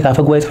ፌዴሬሽን ምክር ቤት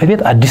አፈጉባኤ ጽፈት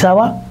ቤት አዲስ አበባ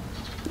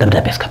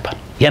ደብዳቤ ያስገባል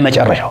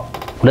የመጨረሻው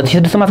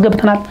 2006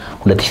 ማስገብተናል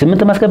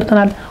 2008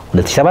 ማስገብተናል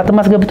 2007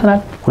 ማስገብተናል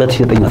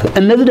 2009 ማስገብተናል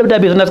እነዚህ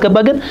ደብዳቤ ስናስገባ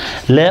ግን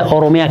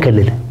ለኦሮሚያ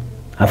ክልል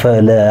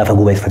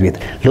ለአፈጉባኤ ጽፈት ቤት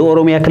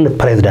ለኦሮሚያ ክልል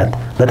ፕሬዝዳንት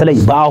በተለይ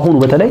በአሁኑ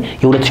በተለይ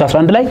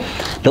የ2011 ላይ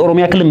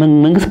ለኦሮሚያ ክልል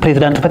መንግስት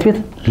ፕሬዝዳንት ጽፈት ቤት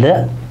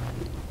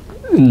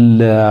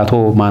ለአቶ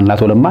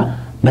ለማ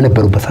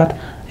በነበሩበት ሰዓት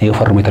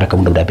የፈርሞ የተረከቡ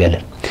ደብዳቤ አለ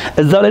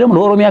እዛው ላይ ደግሞ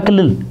ለኦሮሚያ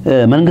ክልል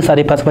መንግስት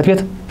አዴፓ ጽፈት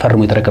ቤት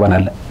ፈርሞ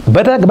የተረከበናል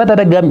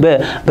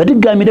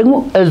በድጋሚ ደግሞ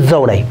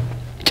እዛው ላይ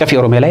ጨፌ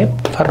ኦሮሚያ ላይ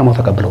ፈርሞ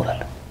ተቀብለውናል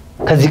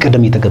ከዚህ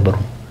ቀደም የተገበሩ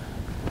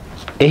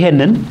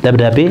ይሄንን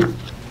ደብዳቤ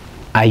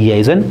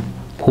አያይዘን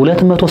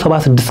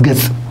 276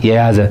 ገጽ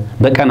የያዘ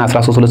በቀን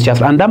 13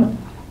 2011 ዓ.ም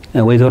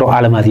ወይዘሮ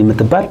አለማዝ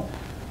የምትባል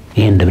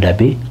ይሄን ደብዳቤ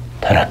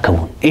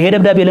ተረከቡን ይሄ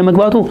ደብዳቤ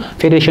ለመግባቱ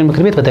ፌዴሬሽን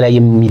ምክር ቤት በተለያየ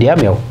ሚዲያም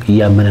ያው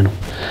ያመነ ነው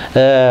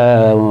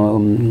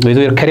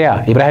ወይዘሮ ከሪያ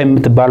ኢብራሂም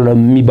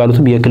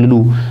የሚባሉትም የክልሉ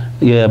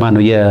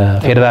የማነው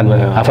የፌደራል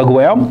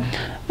አፈጉባኤውም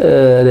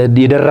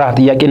የደራ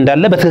ጥያቄ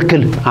እንዳለ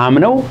በትክክል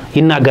አምነው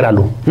ይናገራሉ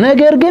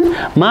ነገር ግን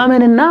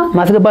ማመንና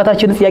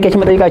ማስገባታችን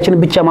ጥያቄያችን መጠየቃችን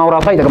ብቻ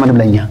ማውራቱ አይጠቅመንም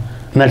ለኛ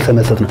መልስ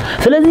መስጠት ነው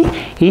ስለዚህ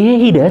ይሄ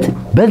ሂደት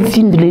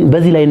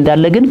በዚህ ላይ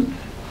እንዳለ ግን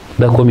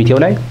በኮሚቴው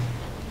ላይ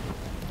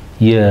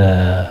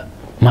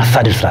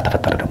የማሳደር ስራ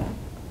ተፈጠረ ደግሞ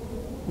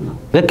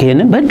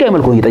በከየንን በህጋዊ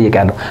መልኩ እየጠየቀ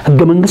ያለው ህገ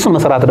መንግስቱን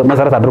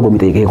መሰረት አድርጎ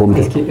የሚጠይቀው የኮሚቴ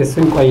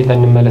እሱን ቆይተን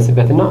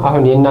እንመለስበትና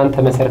አሁን የእናንተ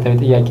መሰረታዊ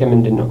ጥያቄ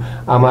ምንድነው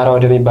አማራ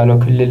ወደሚባለው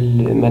ክልል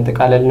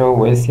መጠቃለል ነው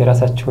ወይስ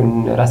የራሳችሁን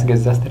ራስ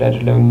ገዝ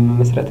አስተዳደር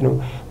ለመስረት ነው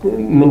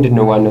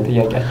ምንድነው ዋናው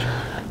ጥያቄያችሁ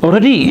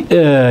ኦሬዲ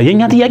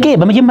የኛ ጥያቄ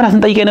በመጀመሪያ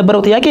ስንጠይቅ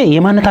የነበረው ጥያቄ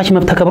የማንነታችን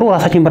መብት ተከብሮ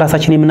ራሳችን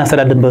በራሳችን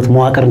የምናስተዳድርበት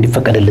መዋቅር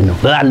እንዲፈቀድልን ነው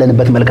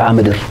ባለንበት መልክዓ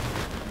ምድር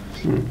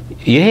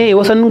ይሄ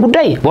የወሰንን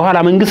ጉዳይ በኋላ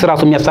መንግስት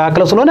ራሱ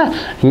የሚያስተካክለው ስለሆነ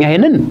እኛ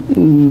ይሄንን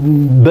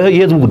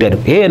በየህዝቡ ጉዳይ ነው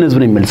ይሄን ህዝብ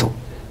ነው የሚመልሰው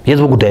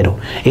የህዝቡ ጉዳይ ነው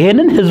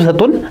ይሄንን ህዝብ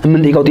ሰጥቶን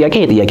የምንጠይቀው ጥያቄ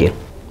ይሄ ጥያቄ ነው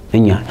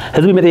እኛ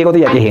ህዝብ የሚጠይቀው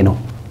ጥያቄ ይሄ ነው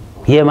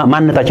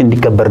የማንነታችን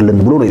እንዲከበርልን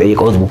ብሎ ነው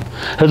የጠየቀው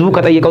ህዝቡ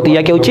ከጠየቀው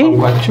ጥያቄ ውጪ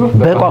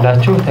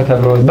በቋንቋችሁ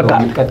ተከብረው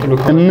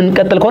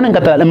እንቀጥል ከሆነ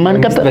እንቀጥላለን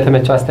ማንቀጥል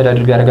በተመቸው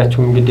አስተዳደር ቢያረጋችሁ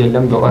እንግዲህ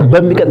የለም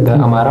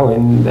በአማራ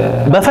ወይም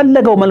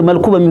በፈለገው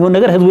መልኩ በሚሆን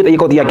ነገር ህዝቡ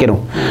የጠየቀው ጥያቄ ነው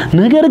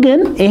ነገር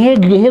ግን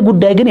ይሄ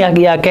ጉዳይ ግን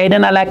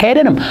ያካሄደን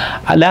አላካሄደንም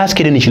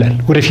ላያስኬደን ይችላል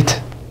ወደፊት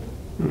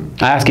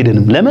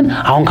አያስኬደንም ለምን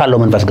አሁን ካለው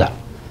መንፈስ ጋር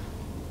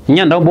እኛ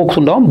እንዳው ቦክሱ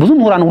እንዳው ብዙ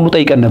ምሁራን ሁሉ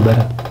ጠይቀን ነበር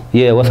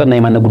የወሰንና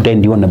የማንነት ጉዳይ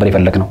እንዲሆን ነበር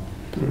የፈለግነው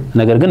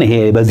ነገር ግን ይሄ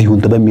በዚህ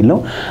ሁንት በሚል ነው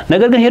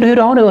ነገር ግን ሄዶ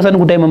አሁን የወሰን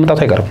ጉዳይ መምጣቱ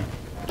አይቀርም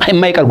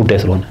የማይቀር ጉዳይ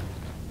ስለሆነ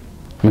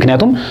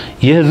ምክንያቱም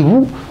የህዝቡ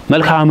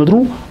መልክዓ ምድሩ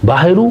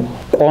ባህሉ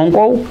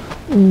ቋንቋው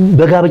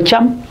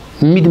በጋብቻም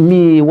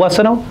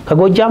የሚዋሰነው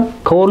ከጎጃም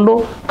ከወሎ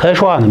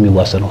ከሸዋ ነው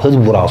የሚዋሰነው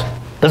ህዝቡ ራሱ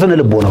በስነ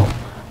ልቦናው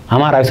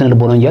አማራዊ ስነ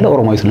ልቦና እንጂ ያለ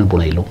ኦሮሞዊ ስነ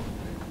ልቦና የለው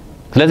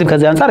ስለዚህ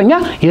ከዚህ አንፃር እኛ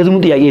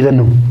የህዝቡን ጥያቄ ይዘን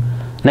ነው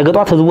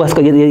ነገጧት ህዝቡ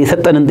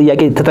የሰጠንን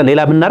ጥያቄ ተጠን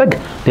ሌላ ብናረግ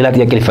ሌላ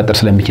ጥያቄ ሊፈጠር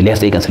ስለሚችል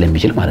ሊያስጠይቀን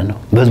ስለሚችል ማለት ነው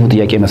በህዝቡ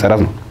ጥያቄ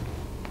መሰረት ነው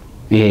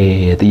ይሄ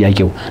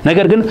ጥያቄው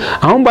ነገር ግን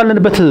አሁን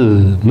ባለንበት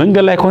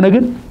መንገድ ላይ ከሆነ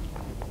ግን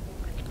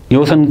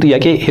የወሰን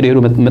ጥያቄ ሄዶ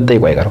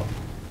መጠየቁ አይቀርም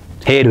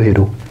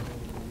ሄዶ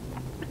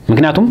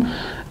ምክንያቱም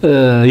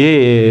ይሄ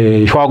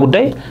ሸዋ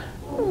ጉዳይ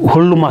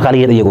ሁሉም አካል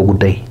እየጠየቀው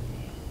ጉዳይ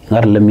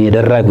አይደለም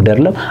የደራ ጉዳይ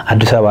አይደለም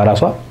አዲስ አበባ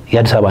ራሷ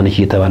የአዲስ አበባ ነች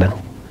እየተባለ ነው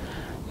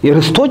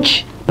የርስቶች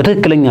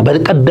በትክክለኛ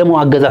በቀደመው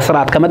አገዛዝ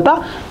ስርዓት ከመጣ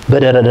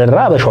በደረደራ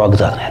በሸዋ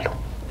ግዛት ነው ያለው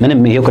ምንም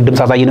ይሄው ቅድም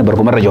ሳሳይ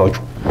ነበርኩ መረጃዎቹ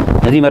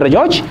እነዚህ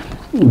መረጃዎች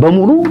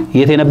በሙሉ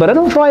የት የነበረ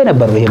ነው ሸዋ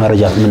የነበረው ይሄ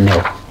መረጃ ምን ነው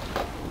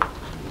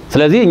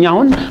ስለዚህ እኛ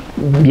አሁን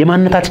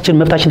የማንነታችን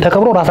መብታችን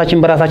ተከብሮ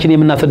ራሳችን በራሳችን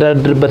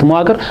የምናስተዳድርበት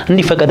መዋቅር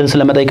እንዲፈቀድን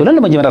ስለመጠየቅ ብለን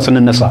ለመጀመሪያ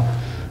ስንነሳ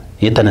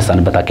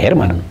የተነሳንበት አካሄድ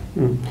ማለት ነው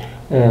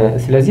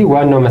ስለዚህ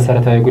ዋናው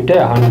መሰረታዊ ጉዳይ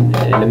አሁን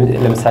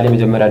ለምሳሌ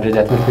መጀመሪያ ደረጃ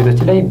ትምህርት ቤቶች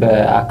ላይ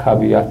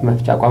በአካባቢው የአፍ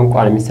መፍቻ ቋንቋ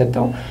ነው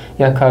የሚሰጠው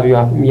የአካባቢው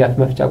የአፍ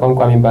መፍቻ ቋንቋ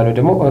የሚባለው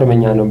ደግሞ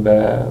ኦሮምኛ ነው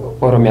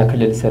በኦሮሚያ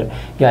ክልል ስር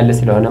ያለ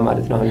ስለሆነ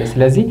ማለት ነው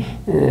ስለዚህ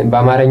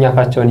በአማርኛ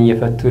አፋቸውን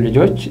እየፈቱ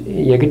ልጆች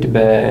የግድ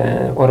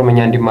በኦሮምኛ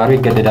እንዲማሩ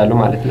ይገደዳሉ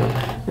ማለት ነው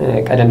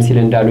ቀደም ሲል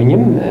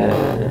እንዳሉኝም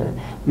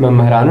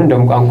መምህራኑ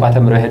እንደም ቋንቋ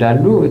ተምረው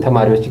ይሄዳሉ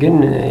ተማሪዎች ግን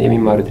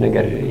የሚማሩት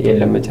ነገር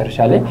የለም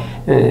መጨረሻ ላይ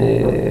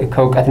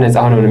ከውቀት ነፃ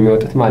ሆነው ነው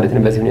የሚወጡት ማለት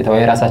ነው በዚህ ሁኔታ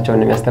የራሳቸውን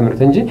ነው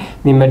የሚያስተምሩት እንጂ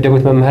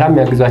የሚመደቡት መምህራን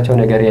የሚያግዟቸው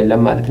ነገር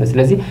የለም ማለት ነው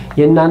ስለዚህ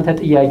የእናንተ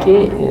ጥያቄ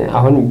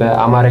አሁን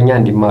በአማርኛ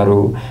እንዲማሩ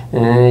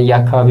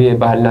የአካባቢ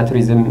ባህልና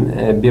ቱሪዝም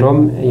ቢሮም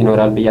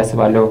ይኖራል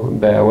በያስባለው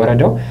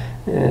በወረዳው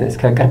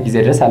እስከ ቅርብ ጊዜ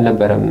ድረስ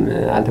አልነበረም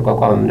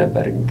አልተቋቋመም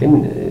ነበር ግን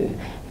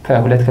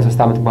ከሁለት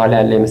ከ3 አመት በኋላ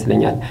ያለ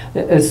ይመስለኛል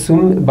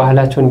እሱም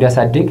ባህላቸውን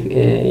እንዲያሳድግ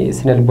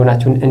ስነ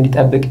ልቦናቸውን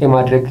እንዲጠብቅ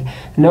የማድረግ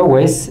ነው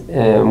ወይስ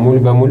ሙሉ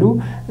በሙሉ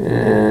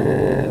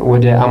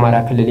ወደ አማራ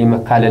ክልል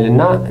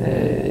የመካለልና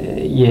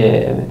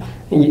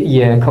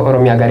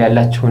ከኦሮሚያ ጋር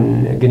ያላችሁን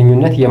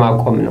ግንኙነት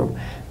የማቆም ነው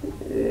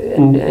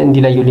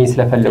እንዲለዩልኝ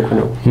ስለፈለኩ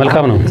ነው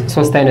መልካም ነው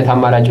ሶስት አይነት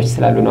አማራጮች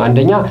ስላሉ ነው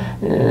አንደኛ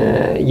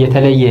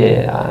የተለየ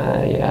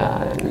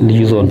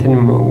ልዩ ዞን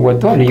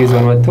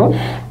ወጥቶ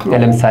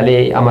ለምሳሌ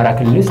አማራ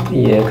ክልል ውስጥ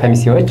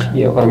የከሚሴዎች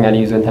የኦሮሚያ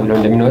ልዩ ዞን ተብለው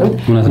እንደሚኖሩት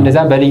እንደዛ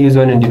በልዩ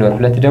ዞን እንዲኖር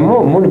ሁለት ደግሞ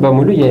ሙሉ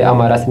በሙሉ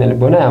የአማራ ስነ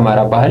ልቦና የአማራ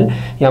ባህል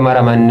የአማራ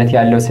ማንነት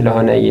ያለው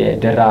ስለሆነ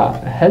የደራ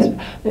ህዝብ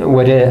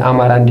ወደ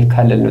አማራ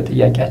እንዲካለል ነው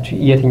ጥያቄያችሁ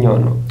የትኛው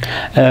ነው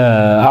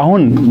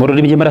አሁን ወረዲ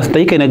መጀመሪያ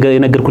ስጠይቅ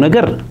የነገርኩ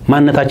ነገር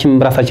ማንነታችን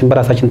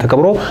በራሳችን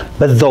ተከብሮ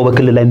በዛው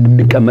በክልል ላይ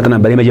እንድንቀመጥ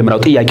ነበር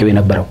የመጀመሪያው ጥያቄው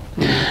የነበረው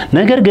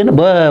ነገር ግን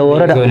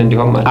በወረዳ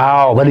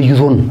በልዩ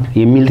ዞን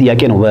የሚል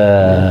ጥያቄ ነው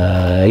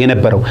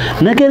የነበረው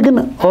ነገር ግን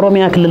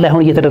ኦሮሚያ ክልል ላይ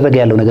ሆነ እየተደረገ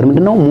ያለው ነገር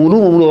ምንድነው ሙሉ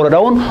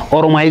ወረዳውን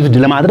ኦሮማይዝድ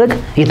ለማድረግ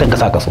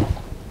እየተንቀሳቀሱ ነው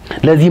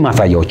ለዚህ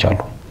ማሳያዎች አሉ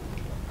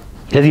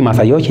ለዚህ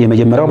ማሳያዎች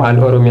የመጀመሪያው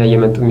ኦሮሚያ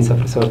እየመጡ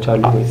የሚሰፍሩ ሰዎች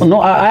አሉ ኖ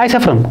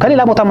አይሰፍርም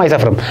ከሌላ ቦታም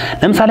አይሰፍርም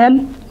ለምሳሌ ያል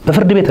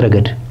በፍርድ ቤት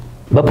ረገድ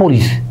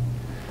በፖሊስ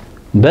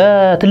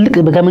በትልቅ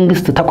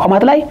በመንግስት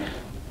ተቋማት ላይ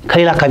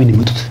ከሌላ አካባቢ ነው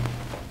የሚመጡት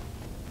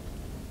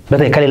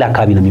ከሌላ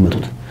አካባቢ ነው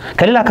የሚመጡት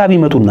ከሌላ አካባቢ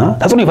ይመጡና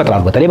ተጽዕኖ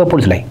ይፈጥራሉ በተለይ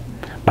በፖሊስ ላይ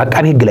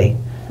በአቃቤ ህግ ላይ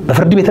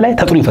በፍርድ ቤት ላይ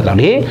ተጽዕኖ ይፈጥራሉ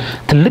ይሄ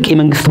ትልቅ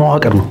የመንግስት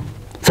መዋቅር ነው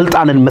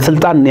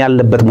ስልጣን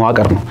ያለበት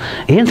መዋቅር ነው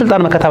ይሄን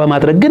ስልጣን መከታ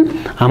በማድረግ ግን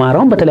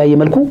አማራውን በተለያየ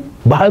መልኩ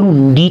ባህሉ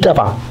እንዲጠፋ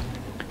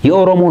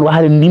የኦሮሞን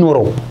ባህል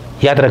እንዲኖረው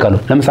ያደርጋሉ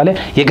ለምሳሌ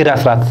የገዳ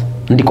ስርዓት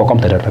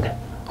እንዲቋቋም ተደረገ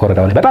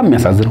ወረዳው ላይ በጣም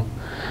የሚያሳዝነው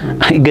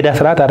ገዳ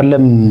ስርዓት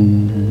አይደለም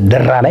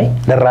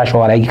ደራ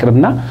ሸዋ ላይ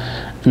ይቅርና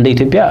እንደ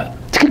ኢትዮጵያ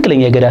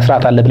ትክክለኛ የገዳ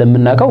ስርዓት አለ ብለን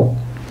የምናውቀው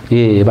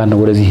የባነው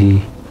ወደዚህ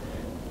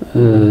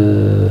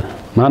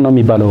ማን ነው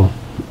የሚባለው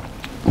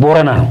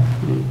ቦረና ነው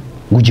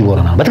ጉጂ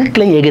ቦረና ነው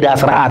በትክክለኛ የገዳ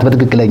ስርዓት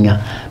በትክክለኛ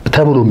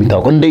ተብሎ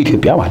የሚታወቀው እንደ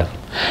ኢትዮጵያ ማለት ነው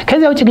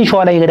ከዚያ ውጪ ግን ሸዋ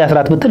ላይ የገዳ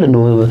ስርዓት ብትል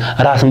እንደው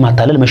ራስን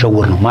ማታለል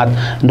መሸወር ነው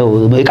እንደው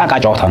የቃቃ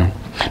ጫዋታ ነው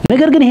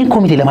ነገር ግን ይሄን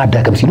ኮሚቴ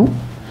ለማዳከም ሲሉ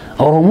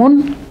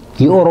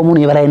የኦሮሞን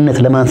የበላይነት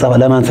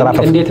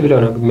ለማንሰራፋት እንዴት ብለው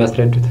ነው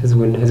የሚያስረዱት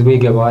ህዝቡ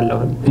ይገባዋል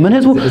አሁን ምን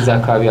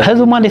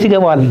ህዝቡ ማን እንዴት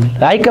ይገባዋል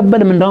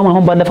አይቀበልም እንደውም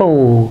አሁን ባለፈው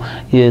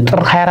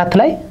ጥር 24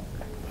 ላይ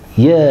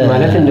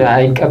ማለት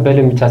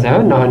አይቀበልም ብቻ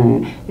ሳይሆን አሁን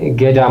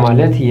ገዳ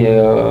ማለት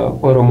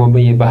የኦሮሞ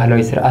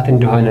ባህላዊ ስርዓት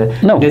እንደሆነ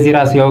እንደዚህ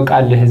ራሱ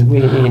ያውቃል ህዝቡ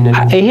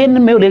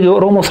ይሄንን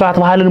የኦሮሞ ስርዓት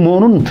ባህልን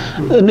መሆኑን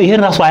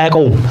ይሄን ራሱ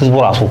አያውቀውም ህዝቡ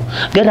ራሱ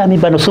ገዳ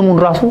የሚባለው ስሙን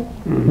ራሱ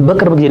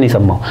በቅርብ ጊዜ ነው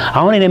የሰማው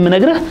አሁን እኔ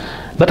የምነግርህ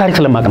በታሪክ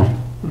ስለማቅ ነው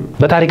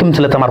በታሪክም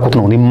ስለተማርኩት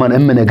ነው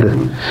የምነግርህ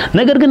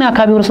ነገር ግን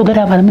አካባቢው ራሱ ገዳ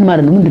ማለት ምን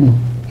ማለት ነው ምንድነው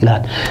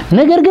ይላል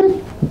ነገር ግን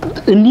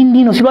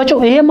እንዲህ ነው ሲሏቸው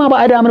ይሄማ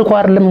ባዕድ አምልኮ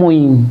አይደለም ወይ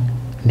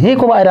ይሄ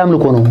እኮ ባዕድ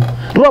አምልኮ ነው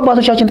ድሮ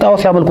አባቶቻችን ጣዖት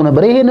ሲያመልኩ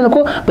ነበር ይሄንን እኮ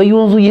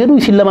በየወንዙ ይሄዱ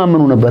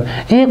ሲለማመኑ ነበር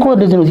ይሄ እኮ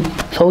እንደዚህ ነው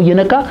ሰው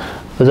እየነቃ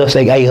በዛው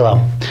ላይ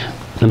አይገባም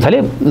ለምሳሌ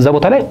እዛ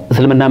ቦታ ላይ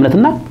እስልምና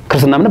እምነትና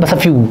ክርስትና እምነት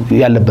በሰፊው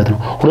ያለበት ነው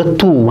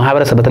ሁለቱ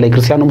ማህበረሰብ በተለይ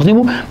ክርስቲያኑ ሙስሊሙ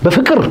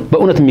በፍቅር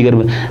በእውነት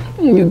የሚገርም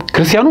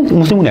ክርስቲያኑ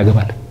ሙስሊሙን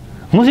ያገባል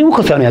ሙስሊሙ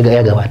ክርስቲያኑ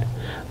ያገባል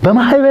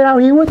በማህበራዊ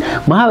ህይወት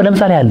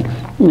ለምሳሌ ያለ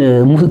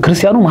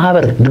ክርስቲያኑ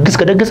ማህበር ድግስ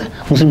ከደገሰ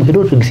ሙስሊሙ ሄዶ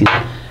ድግስ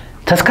ይላል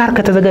ተስካር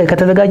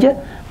ከተዘጋጀ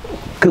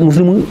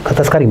ሙስሊሙ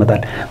ከተስካር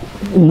ይመጣል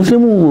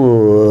ሙስሊሙ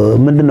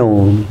ምንድነው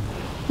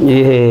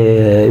ይሄ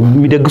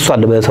የሚደግሱ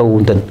አለ በሰው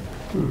እንትን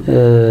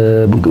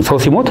ሰው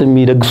ሲሞት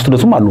የሚደግሱት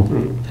ለሱም አሉ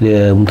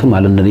እንትን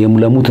ማለት ነው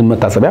ለሙት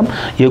መታሰቢያም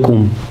የቁም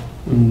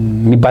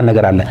የሚባል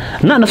ነገር አለ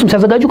እና እነሱም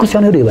ሲያዘጋጁ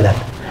ክርስቲያኑ ሄዶ ይበላል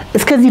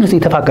እስከዚህ ነው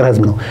የተፋቀረ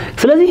ህዝብ ነው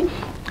ስለዚህ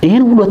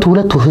ይሄን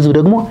ሁለቱ ህዝብ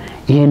ደግሞ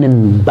ይሄንን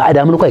ባዕድ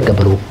አምልኮ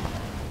አይቀበለው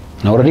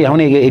ነው ኦሬዲ አሁን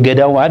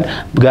የገዳው አድ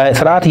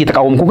ስርዓት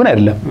እየተቃወምኩ ግን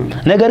አይደለም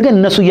ነገር ግን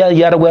እነሱ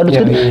ያያረጉ ያሉት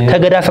ግን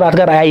ከገዳ ስርዓት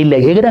ጋር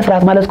አይለይ የገዳ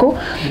ስርዓት ማለት እኮ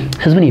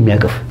ህዝብን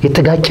የሚያቀፍ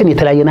የተጋጨን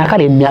የተለያየን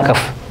አካል የሚያቀፍ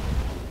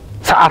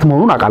ሰዓት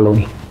መሆኑን አቃለው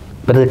ነው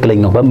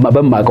በትክክለኛው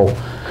በማቀው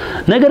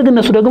ነገር ግን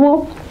እነሱ ደግሞ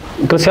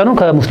ክርስቲያኑ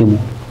ከሙስሊሙ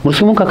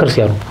ሙስሊሙን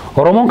ከክርስቲያኑ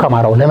ኦሮሞን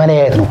ከማራው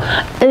ለመለያየት ነው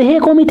ይሄ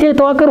ኮሚቴ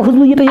ተዋቀረው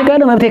ህዝቡ እየጠየቀ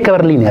ያለው መብት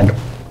ይከበርልኝ ያለው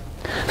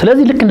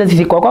ስለዚህ ልክ እንደዚህ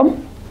ሲቋቋም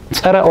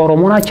ጸረ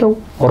ኦሮሞ ናቸው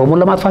ኦሮሞን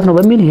ለማጥፋት ነው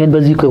በሚል ይሄን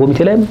በዚህ ኮሚቴ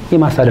ላይ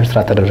የማስተዳደር ስራ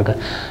ተደረገ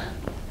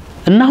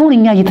እና አሁን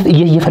እኛ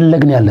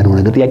እየፈለግን ያለነው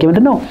ነገር ጥያቄ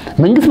ምንድነው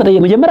መንግስት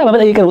መጀመሪያ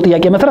በመጠየቀው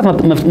ጥያቄ መሰረት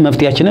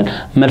መፍትያችንን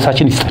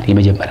መልሳችን ይስጠን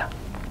የመጀመሪያ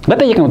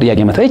በጠየቀው ጥያቄ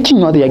መሰረት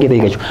እቺኛው ጥያቄ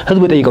ጠይቀችው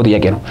ህዝቡ የጠየቀው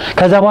ጥያቄ ነው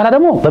ከዛ በኋላ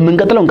ደግሞ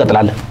በመንቀጥለው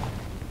እንቀጥላለን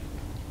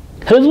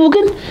ህዝቡ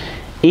ግን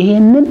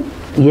ይሄንን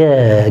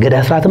የገዳ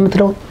ስርዓት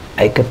የምትለው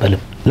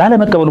አይቀበልም ላለ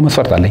መቀበሉ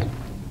መስፈርት አለኝ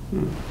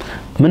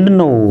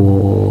ምንድነው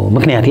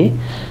ምክንያቴ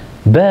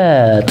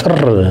በጥር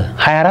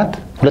 24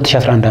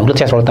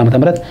 2012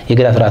 ዓ.ም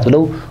የገዳ ስርዓት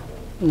ብለው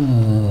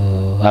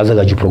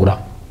አዘጋጁ ፕሮግራም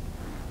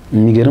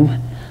የሚገርም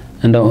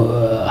እንደው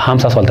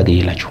 50 ሰው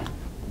አልተገኘላችሁ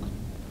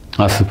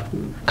አስብ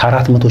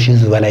ከ400 ሺህ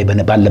ህዝብ በላይ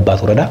ባለባት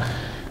ወረዳ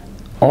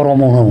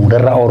ኦሮሞ ነው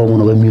ደራ ኦሮሞ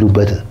ነው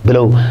በሚሉበት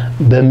ብለው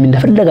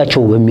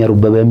በሚነፈለጋቸው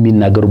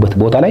በሚናገሩበት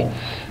ቦታ ላይ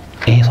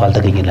ይሄ ሰው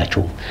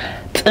አልተገኘላችሁ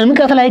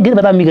ጥምቀት ላይ ግን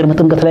በጣም የሚገርም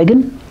ጥምቀት ላይ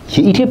ግን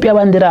የኢትዮጵያ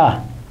ባንዲራ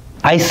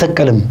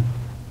አይሰቀልም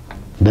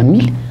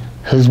በሚል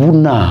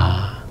ህዝቡና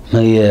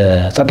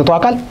የጸጥታው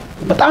አካል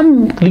በጣም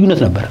ልዩነት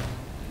ነበር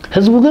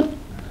ህዝቡ ግን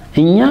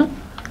እኛ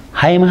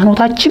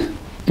ሃይማኖታችን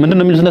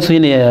ምንድነው የሚሉት እነሱ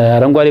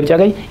የአረንጓዴ ቢጫ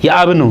ቀይ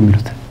የአብን ነው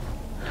የሚሉት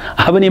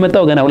አብን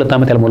የመጣው ገና 2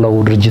 አመት ያልሞላው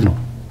ድርጅት ነው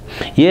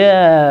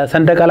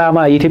የሰንደቅ ዓላማ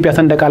የኢትዮጵያ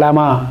ሰንደቅ ዓላማ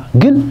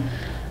ግን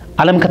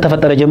ዓለም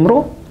ከተፈጠረ ጀምሮ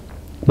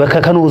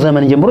በከኖህ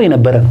ዘመን ጀምሮ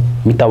የነበረ ነው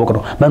የሚታወቅ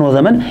ነው በኖህ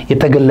ዘመን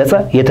የተገለጸ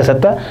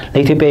የተሰጠ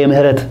ለኢትዮጵያ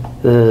የምህረት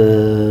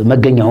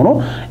መገኛ ሆኖ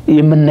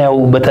የምናየው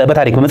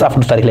በታሪክ በመጽሐፍ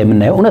ቅዱስ ታሪክ ላይ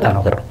የምናየው እውነታ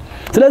ነው ገር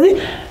ስለዚህ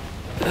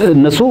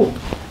እነሱ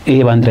ይሄ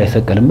ባንዲራ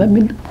አይሰቀልም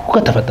በሚል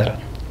ሁከት ተፈጠረ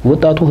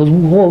ወጣቱ ህዝቡ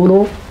ሆ ብሎ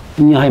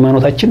እኛ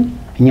ሃይማኖታችን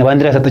እኛ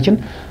ባንዲራ ሰጠችን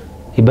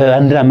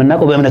ባንዲራ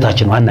የምናውቀው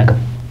በእምነታችን ነው አናውቅም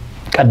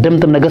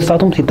ቀደምትም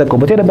ነገስታቱም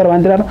ሲጠቀሙበት የነበረ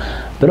ባንዲራ ነው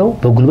ብለው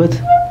በጉልበት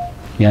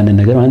ያንን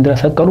ነገር ባንዲራ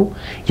ሰቀሉ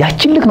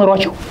ያችን ልክ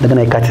ኖሯቸው እንደገና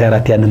የካቲት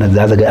 4 ያንን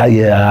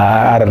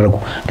አደረጉ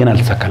ግን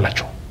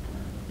አልተሳካላቸው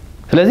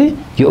ስለዚህ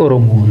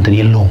የኦሮሞ እንትን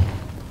የለውም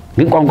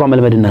ግን ቋንቋ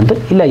መልመድና እንትን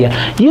ይላያል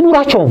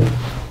ይኑራቸው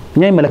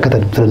እኛ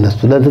ይመለከተን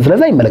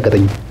ስለዛ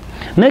ይመለከተኝ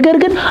ነገር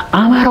ግን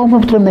አማራው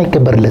መብቱ ለምን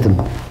አይከበርለትም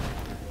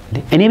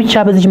እኔ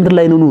ብቻ በዚህ ምድር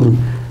ላይ ኑር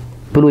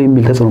ብሎ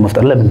የሚል ተጽዕኖ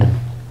መፍጠር ለምንድን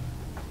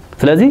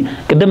ስለዚህ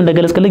ቀደም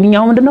እንደገለጽከልኝ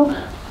እኛው ምንድነው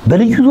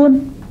በልዩ ዞን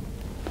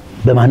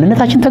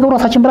በማንነታችን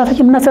ተግባራችን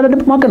በራሳችን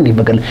እናሰለድብ ማቀን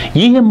ይበቀል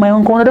ይሄ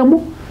የማይሆን ከሆነ ደግሞ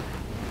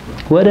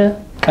ወደ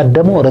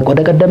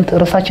ቀደምት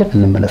ርሳችን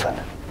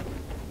እንመለሳለን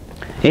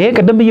ይሄ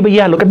ቀደም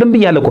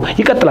ብያለሁ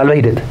ይቀጥላል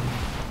በሂደት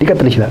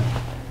ይቀጥል ይችላል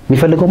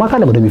የሚፈልገው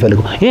ማካለ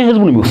ወደሚፈልገው ይሄ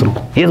ህዝቡ ነው የሚወስነው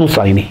የህዝቡ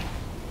ውሳኔ ነው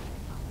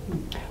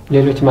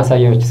ሌሎች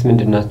ማሳያዎችስ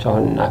ምንድናቸው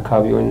አሁን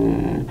አካባቢውን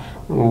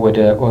ወደ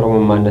ኦሮሞ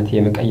ማንነት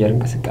የመቀየር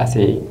እንቅስቃሴ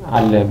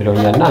አለ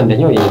ብለውኛልና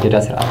አንደኛው የገዳ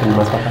ስርዓትን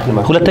ማስፋፋት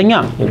ነው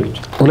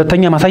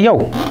ሁለተኛ ማሳያው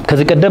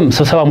ከዚህ ቀደም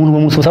ስብሰባ ሙሉ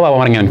በሙሉ ስብሰባ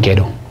በአማርኛ ነው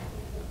የሚካሄደው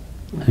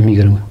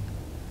የሚገርም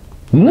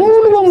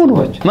ሙሉ በሙሉ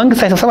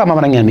መንግስት ሳይሰበሰብ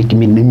በአማርኛ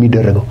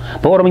የሚደረገው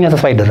በኦሮሞኛ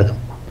ተስፋ አይደረግም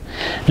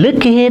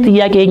ልክ ይሄ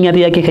ጥያቄኛ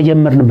ጥያቄ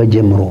ከጀመርንበት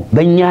ጀምሮ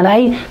በእኛ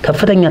ላይ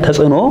ከፍተኛ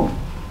ተጽዕኖ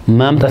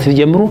ማምጣት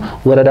ሲጀምሩ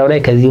ወረዳው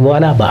ላይ ከዚህ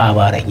በኋላ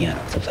በአማርኛ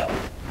ነው ስብሰባ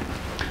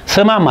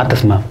ስማም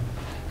አትስማም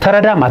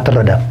ተረዳም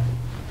አትረዳም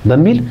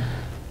በሚል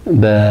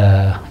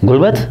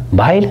በጉልበት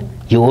በኃይል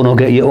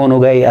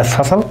የኦኖጋይ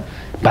አሳሰብ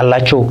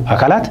ባላቸው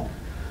አካላት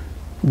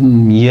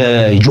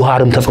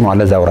የጁሃርም ተጽዕኖ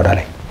አለ እዛ ወረዳ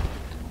ላይ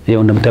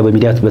ይሄው እንደምታየው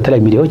በሚዲያ በተለይ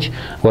ሚዲያዎች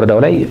ወረዳው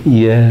ላይ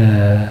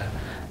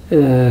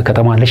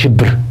የከተማ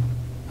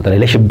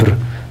ለሽብር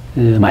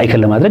ማዕከል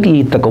ለማድረግ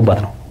ይተቀውባት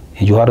ነው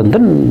የጁሃር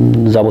እንትን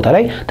እዛ ቦታ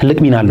ላይ ትልቅ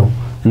ሚና አለው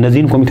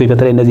እነዚህን ኮሚቴዎች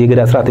በተለይ እነዚህ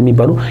የገዳ ስርዓት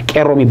የሚባሉ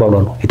ቄሮ የሚባሉ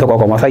አሉ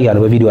የተቋቋመ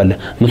አሳያለሁ በቪዲዮ አለ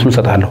ምስሉን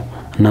ሰጣለሁ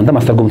እናንተ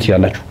ማስተርጎም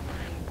ትችላላችሁ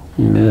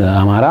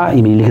አማራ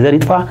የሚኒሊክ ዘር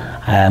ይጥፋ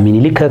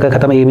ሚኒሊክ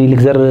ከተማ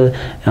የሚኒሊክ ዘር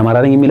አማራ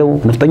ነኝ የሚለው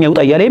ነፍጠኛ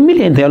ይውጣ ያለ የሚል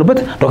እንትን ያሉበት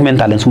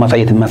ዶክመንት አለን እሱ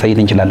ማሳየት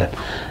እንችላለን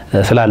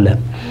ስላለ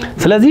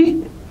ስለዚህ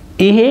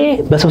ይሄ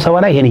በስብሰባ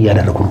ላይ ይሄን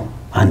እያደረጉ ነው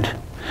አንድ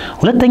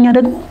ሁለተኛ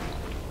ደግሞ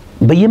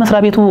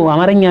በየመስሪያ ቤቱ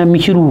አማርኛ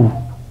የሚችሉ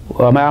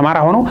አማራ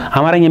ሆነው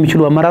አማርኛ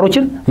የሚችሉ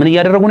አመራሮችን ምን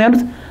እያደረጉ ነው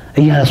ያሉት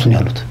እያነሱ ነው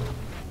ያሉት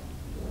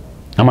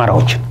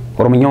አማራዎች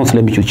ኦሮሞኛውን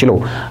ስለሚችሉ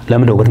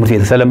ለምደው በትምህርት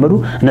ቤት ተሰለመዱ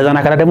እነዛና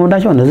አካላ ደግሞ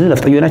እንዳቸው እነዚህ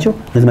ለፍጠዩ ናቸው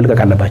እነዚህ መልቀቅ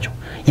አለባቸው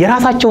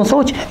የራሳቸውን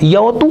ሰዎች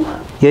እያወጡ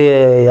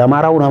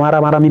የአማራውን አማራ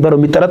የሚባለው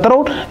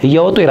የሚጠረጠረውን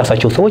እያወጡ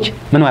የራሳቸው ሰዎች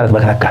ምን ማለት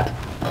በከካት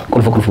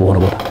ቁልፍ በሆነ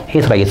ቦታ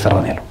ይሄ ስራ እየተሰራ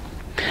ነው ያለው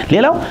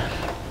ሌላው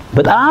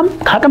በጣም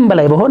ካቅም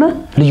በላይ በሆነ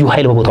ልዩ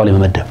ኃይል በቦታው ላይ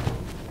መመደብ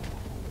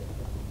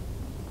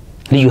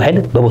ልዩ ኃይል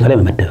በቦታው ላይ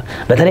መመደብ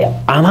በተለይ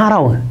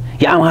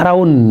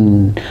የአማራውን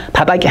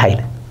ታጣቂ ኃይል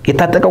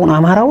የታጠቀውን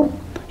አማራውን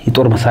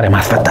የጦር መሳሪያ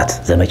ማስፈታት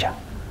ዘመቻ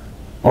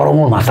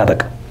ኦሮሞን ማስታጠቅ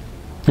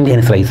እንዲህ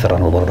አይነት ስራ እየተሰራ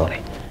ነው በወረዳው ላይ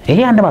ይሄ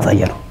አንድ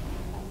ማሳያ ነው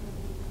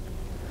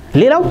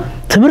ሌላው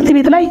ትምህርት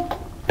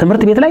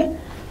ቤት ላይ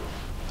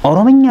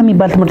ኦሮሞኛ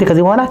የሚባል ትምህርት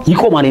ከዚህ በኋላ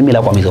ይቆማል የሚል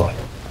አቋም ይዘዋል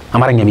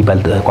አማርኛ የሚባል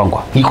ቋንቋ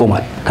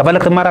ይቆማል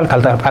ከፈለክ ተማራል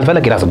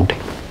ካልፈለክ የራስ ጉዳይ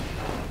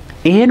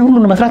ይሄን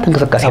ሁሉ መስራት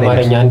እንቅስቃሴ ላይ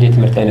አማርኛ እንደ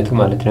ትምህርት አይነቱ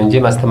ማለት ነው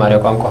እንጂ ማስተማሪያ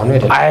ቋንቋ ሆኖ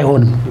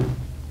አይሆንም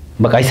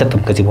በቃ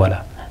አይሰጥም ከዚህ በኋላ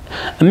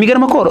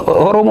የሚገርም እኮ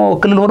ኦሮሞ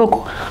ክልል ሆኖ እኮ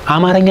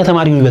አማርኛ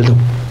ተማሪው ይበልጣል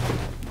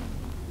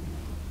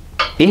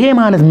ይሄ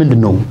ማለት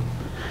ምንድነው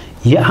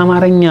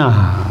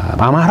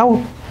አማራው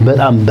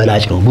በጣም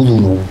በላጭ ነው ብዙ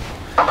ነው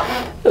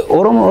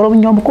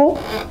ኦሮሞኛውም እኮ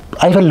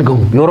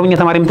አይፈልገውም የኦሮሞኛ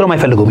ተማሪ ምትለው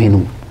አይፈልገውም ይሄ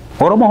ነው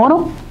ኦሮሞ ሆኖ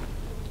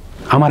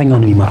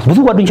አማርኛውን የሚማሩት ብዙ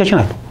ጓደኞቻችን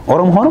አሉ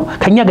ኦሮሞ ሆኖ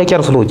ከኛ ጋር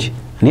ጨርሰሎች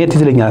እኔ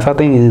ትዝለኛ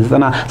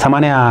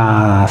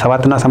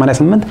 87 እና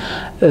 88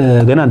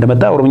 ገና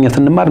እንደመጣ ኦሮሞኛ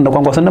ስንማር እንደ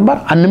ቋንቋ ስንማር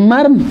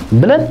አንማርም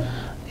ብለን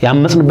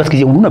ያመጽንበት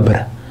ጊዜ ሁሉ ነበር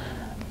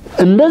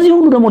እንደዚህ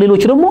ሁሉ ደግሞ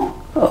ሌሎች ደግሞ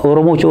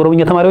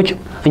ኦሮሞኛ ተማሪዎች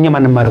እኛ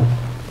ማንማርም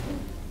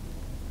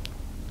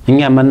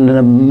እኛ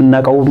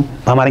ምንናቀው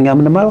በአማርኛ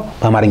ምንማረው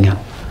በአማርኛ ነው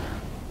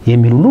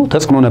የሚል ሁሉ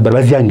ተጽዕኖ ነበር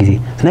በዚያን ጊዜ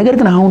ነገር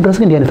ግን አሁን ድረስ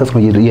ግን እንዲህ አይነት ተጽዕኖ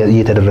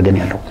እየተደረገ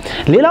ነው ያለው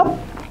ሌላው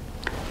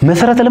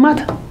መሰረተ ልማት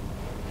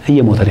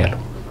እየሞተ ነው ያለው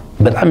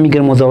በጣም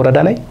የሚገርመው እዛ ወረዳ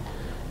ላይ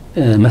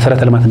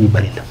መሰረተ ልማት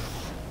የሚባል የለም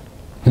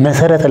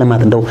መሰረተ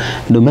ልማት እንደው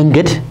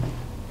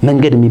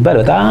መንገድ የሚባል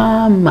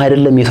በጣም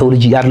አይደለም የሰው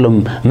ልጅ አይደለም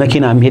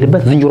መኪና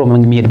የሚሄድበት ዝንጀሮ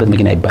የሚሄድበት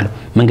መኪና አይባልም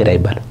መንገድ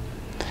አይባልም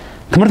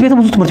ትምህርት ቤቶች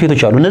ብዙ ትምህርት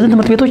ቤቶች አሉ እነዚህ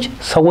ትምህርት ቤቶች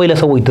ሰዎች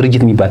ለሰዎች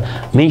ድርጅት የሚባል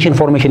ሜንሽን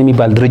ፎርሜሽን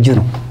የሚባል ድርጅት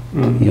ነው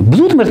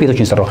ብዙ ትምህርት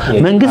ቤቶችን ሰራው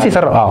መንግስት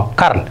የሰራው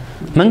ካርል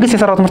መንግስት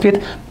የሰራው ትምህርት ቤት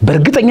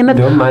በእርግጠኝነት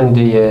ደም አንድ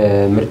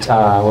የምርጫ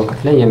ወቅት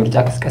ላይ የምርጫ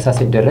ቅስቀሳ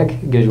ሲደረግ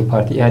ገዢው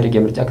ፓርቲ ኢህአዴግ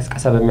የምርጫ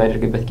ቅስቀሳ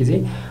በሚያደርግበት ጊዜ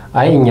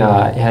አይኛ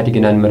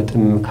ኢህአዴግን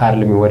አንመርጥም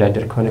ካርል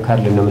የሚወዳደር ከሆነ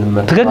ካርል ነው ምንም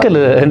ማለት ትክክል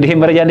እንዴ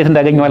መረጃ እንዴት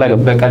እንዳገኘው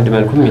አላገም በቀልድ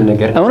መልኩ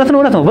የሚነገር እውነት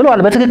ነው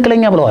ብለዋል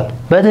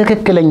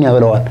በትክክለኛ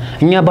ብለዋል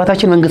እኛ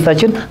አባታችን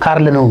መንግስታችን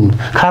ካርል ነው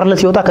ካርል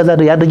ሲወጣ ከዛ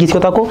ያ ድርጅት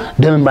ሲወጣ እኮ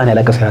ደምን ባን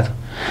ያለቀሰያት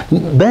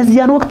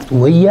በዚያን ወቅት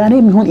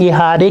ወያኔም ይሁን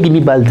ኢህአዴግ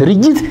የሚባል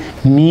ድርጅት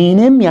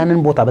ምንም ያንን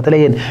ቦታ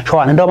በተለይ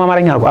ሸዋን እንደው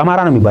አማራ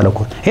ነው የሚባለው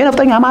እኮ ይሄ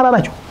ነፍጠኛ አማራ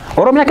ናቸው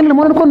ኦሮሚያ ክልል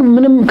ሆነን እኮ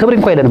ምንም ክብር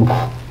እንኳን የለንም እኮ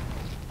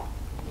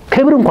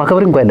ክብር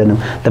እንኳን የለንም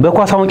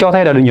በኳሳው ጨዋታ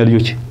ሄዳሉኛ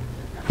ልጆች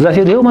እዛ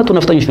ሲሄደው መጡ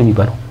ነፍጠኞች ነው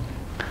የሚባለው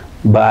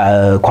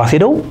በኳስ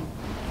ሄደው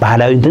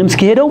ባህላዊ እንትንም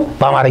እስኪሄደው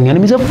በአማርኛ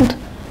ነው የሚዘፍሩት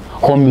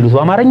ሆም የሚሉት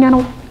በአማርኛ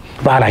ነው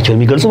ባህላቸውን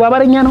የሚገልጹ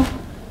በአማርኛ ነው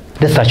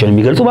ደስታቸውን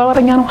የሚገልጹ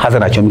በአማርኛ ነው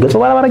ሐዘናቸውን የሚገልጹ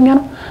በአማርኛ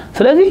ነው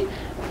ስለዚህ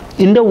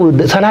እንደው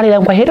ሰላሌ ላይ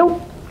እንኳን ሄደው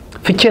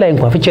ፍቼ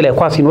ላይ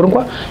ኳስ ሲኖር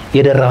እንኳን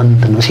የደራን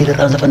እንትን ነው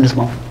ሲደራ ዘፈን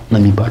ስማው ነው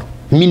የሚባለው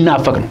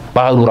የሚናፈቅ ነው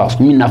ባህሉ ራሱ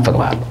የሚናፈቅ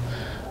ባህል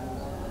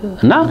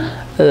እና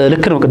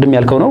ልክ ነው ቅድም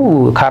ያልከው ነው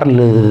ካርል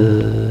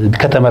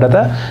ከተመረጠ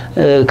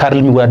ካርል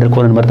የሚወዳደር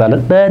ከሆነ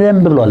እንመርጣለን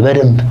በደንብ ብለዋል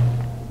በደንብ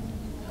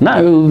እና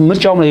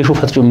ምርጫው ነው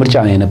የሹፈት ምርጫ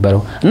ነው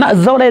የነበረው እና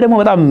እዛው ላይ ደግሞ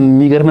በጣም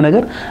የሚገርም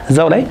ነገር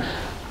እዛው ላይ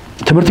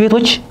ትምህርት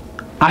ቤቶች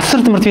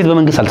 10 ትምህርት ቤት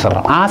በመንግስት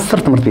አልተሰራም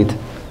 10 ትምህርት ቤት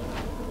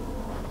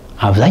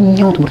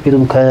አብዛኛው ትምህርት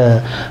ቤቱም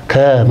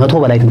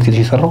ከ100 በላይ ትምህርት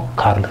ቤቶች የሰራው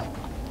ካርል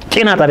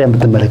ጤና ጣቢያን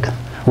ብትመለከት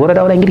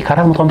ወረዳው ላይ እንግዲህ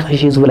 450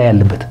 ሺህ ህዝብ ላይ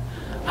ያለበት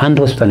አንድ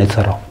ሆስፒታል ነው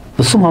የተሰራው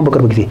እሱም አሁን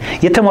በቅርብ ጊዜ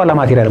የተሟላ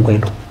ማቴሪያል እንኳን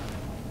የለው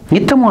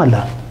የተሟላ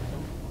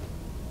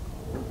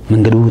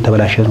መንገዱ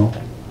ተበላሸ ነው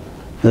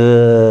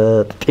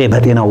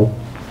በጤናው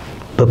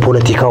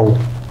በፖለቲካው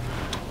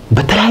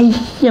በተለያየ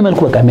መልኩ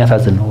በቃ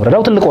የሚያሳዝን ነው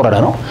ወረዳው ትልቅ ወረዳ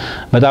ነው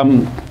በጣም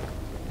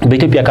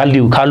በኢትዮጵያ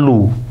ካሉ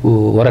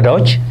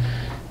ወረዳዎች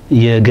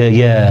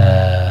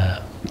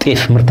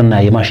የጤፍ ምርትና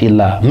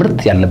የማሽላ ምርት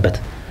ያለበት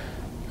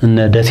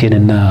እነ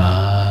ደሴንና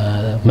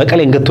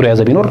መቀሌን ገትሮ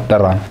ያዘ ቢኖር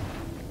ደራ ነው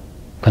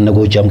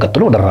ከነጎጃም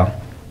ቀጥሎ ደራ ነው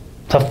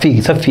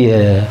ሰፊ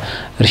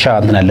እርሻ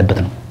እንትን ያለበት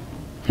ነው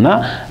እና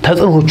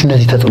ተጽዕኖዎቹ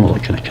እነዚህ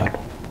ተጽዕኖዎች ናቸው አሉ።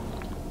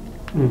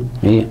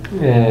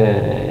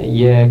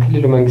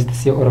 የክልሉ መንግስት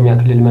የኦሮሚያ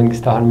ክልል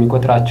መንግስት አሁን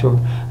የሚቆጥራቸው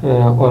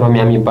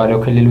ኦሮሚያ የሚባለው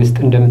ክልል ውስጥ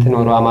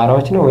እንደምትኖሩ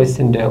አማራዎች ነው ወይስ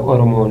እንደ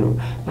ኦሮሞ ነው?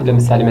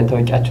 ለምሳሌ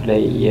መታወቂያችሁ ላይ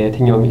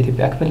የትኛውም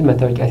የኢትዮጵያ ክፍል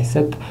መታወቂያ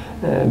ሲሰጥ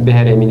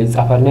ብሔር የሚል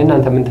ይጻፋል እና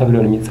እናንተ ምን ተብሎ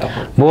ነው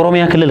የሚጻፈው?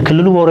 በኦሮሚያ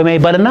ክልሉ በኦሮሚያ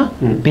ይባልና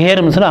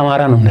ብሔር ምስለ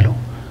አማራ ነው እንለው።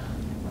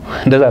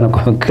 እንደዛ ነው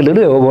ክልሉ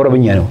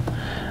በኦሮምኛ ነው።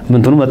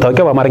 ምንትኑ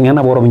መታወቂያው በአማርኛና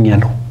በኦሮምኛ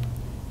ነው።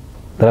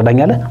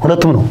 ተረዳኛለህ?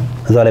 ሁለቱም ነው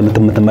እዛው ላይ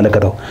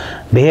የምትመለከተው።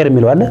 ብሔር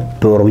የሚለው አለ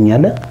በኦሮምኛ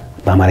አለ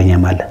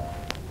በአማርኛም አለ።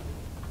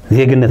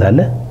 ዜግነት አለ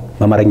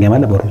በአማርኛም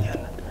አለ በኦሮምኛ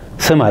አለ።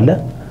 ስም አለ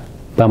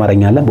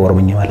በአማርኛ አለ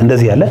በኦሮምኛ አለ።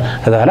 እንደዚህ ያለ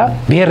ከዛላ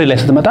ብሔር ላይ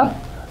ስትመጣ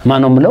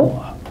ማን ነው የምለው?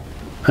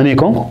 እኔ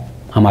ኮንኩ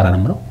አማራ ነው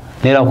የምለው።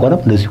 ሌላው ኮንም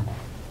እንደዚሁ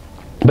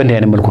በእንዲህ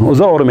አይነት መልኩ ነው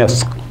እዛው ኦሮሚያ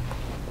ውስጥ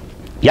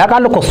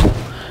ያውቃል እኮ እሱ።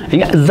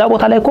 እዛ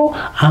ቦታ ላይ እኮ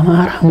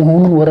አማራ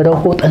መሆኑን ወረዳው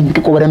እኮ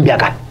ጠንቅቆ በደንብ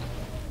ያውቃል።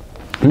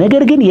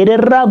 ነገር ግን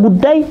የደራ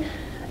ጉዳይ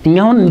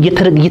እኛውን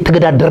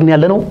እየተገዳደርን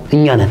ያለ ነው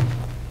እኛ ነን።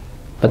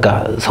 በቃ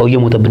ሰው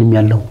እየሞተብንም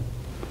ያለው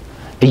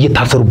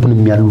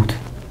እየታሰሩብንም ያሉት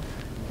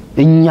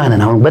እኛ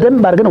ነን። አሁን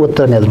በደንብ አድርገን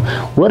ወጥተን ያዝነው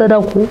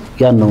ወረዳው እኮ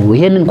ያን ነው።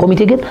 ይሄንን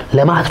ኮሚቴ ግን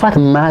ለማጥፋት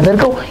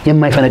የማያደርገው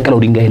የማይፈነቅለው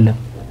ድንጋይ የለም።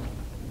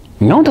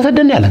 እኛውን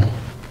ተሰደን ያለ ነው።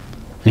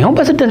 እኛውን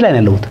በስደት ላይ ነው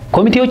ያለሁት።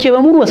 ኮሚቴዎቼ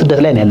በሙሉ በስደት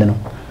ላይ ነው ያለ ነው።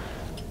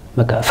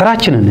 በቃ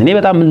ስራችንን እኔ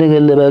በጣም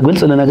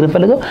ግልጽ ልነግርህ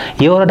ፈልገው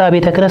የወረዳ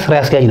ቤተ ክህነት ስራ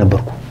አስኪያጅ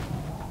ነበርኩ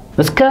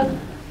እስከ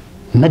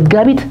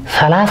መጋቢት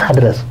 30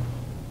 ድረስ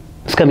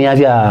እስከ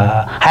ሚያዝያ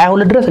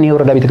 22 ድረስ እኔ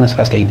የወረዳ ቤተ ክህነት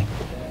ስራ አስኪያጅ ነኝ።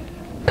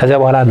 ከዛ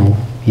በኋላ ነው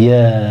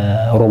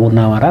የኦሮሞና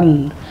አማራን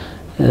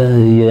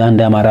የአንድ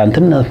አማራ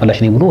እንትን ፈላሽ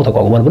ነኝ ብሎ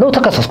ተቋቁሟል ብለው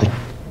ተከሰስኩኝ።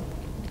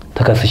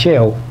 ተከስሼ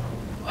ያው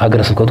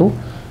ሀገረ ስብከቱ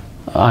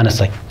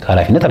አነሳኝ፣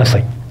 ከኃላፊነት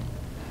አነሳኝ።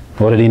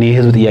 ወረዴ እኔ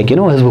የህዝብ ጥያቄ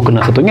ነው ህዝቡ ክልና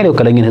ሰጥቶኛል።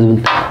 የወከለኝን ህዝብ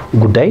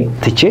ጉዳይ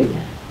ትቼ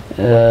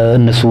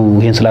እነሱ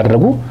ይሄን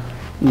ስላደረጉ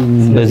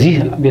በዚህ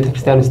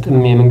ቤተክርስቲያን ውስጥ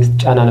የመንግስት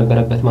ጫና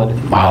ነበረበት ማለት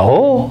ነው። አዎ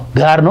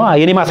ጋር ነው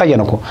የኔ ማሳያ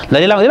ነው እኮ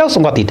ለሌላው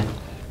እንኳን ትሄድ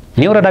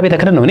እኔ ወረዳ ቤተ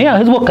ክህነት ነው እኔ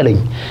ህዝብ ወከለኝ።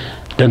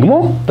 ደግሞ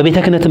በቤተ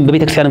ክህነትም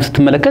በቤተክርስቲያንም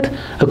ስትመለከት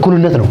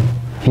እኩልነት ነው።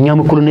 እኛም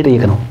እኩልነት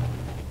ጠየቅነው።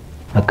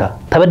 በቃ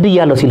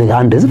ተበድያለሁ ሲል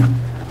አንድ ህዝብ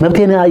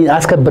መብቴን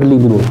አስከብርልኝ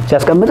ብሎ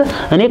ሲያስቀምጥ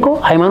እኔ እኮ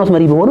ሃይማኖት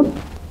መሪ ቢሆንም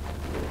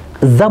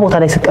እዛ ቦታ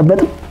ላይ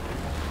ስቀበጥ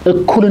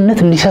እኩልነት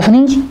እንዲሰፍን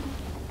እንጂ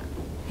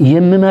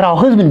የምመራው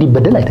ህዝብ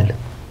እንዲበደል አይደለም።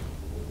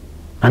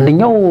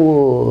 አንደኛው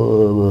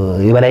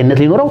የበላይነት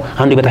ሊኖረው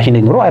አንዱ የበታችነት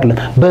ሊኖረው አይደለም።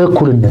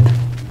 በእኩልነት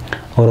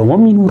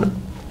ኦሮሞም ይኖር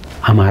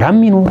አማራም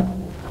ይኖር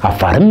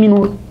አፋርም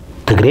ይኖር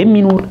ትግሬም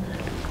ይኖር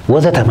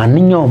ወዘተ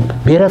ማንኛውም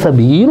ብሔረሰብ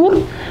ይኖር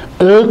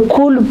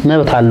እኩል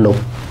መብት አለው።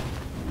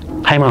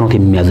 ሃይማኖት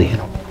የሚያዘው ይሄ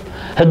ነው።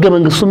 ህገ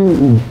መንግስቱም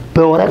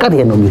በወረቀት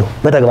ይሄን ነው የሚለው፣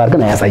 በተግባር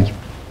ግን አያሳይም።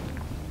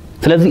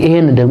 ስለዚህ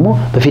ይሄን ደግሞ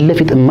በፊት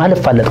ለፊት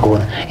ማለፋለት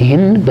ከሆነ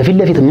ይሄን በፊት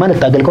ለፊት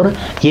ማለታገል ከሆነ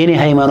የኔ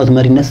ሃይማኖት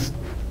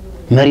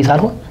መሪ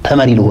ሳልሆን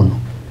ተመሪ ልሆን ነው።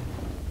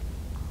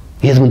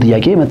 የህዝብን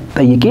ጥያቄ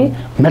መጠየቄ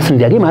መልስ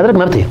እንዲያገኝ ማድረግ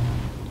መብት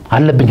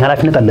አለብኝ፣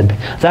 ኃላፊነት አለብኝ።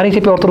 ዛሬ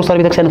ኢትዮጵያ ኦርቶዶክስ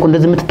ተዋሕዶ ቤተክርስቲያን እኮ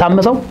እንደዚህ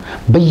የምትታመሰው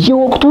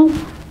በየወቅቱ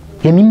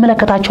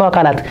የሚመለከታቸው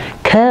አካላት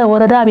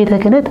ከወረዳ ቤተ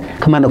ክህነት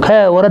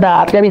ከወረዳ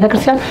አጥቢያ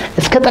ቤተክርስቲያን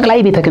እስከ ጠቅላይ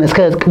ቤተ ክህነት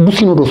እስከ ቅዱስ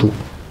ሲኖዶሱ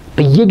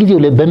በየጊዜው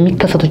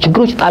በሚከሰቱ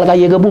ችግሮች ጣልቃ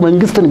እየገቡ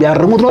መንግስትን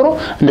ቢያርሙት ኖሮ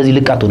እንደዚህ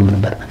ልቃጡን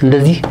ነበር።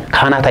 እንደዚህ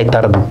ካህናት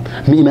አይታረዱም፣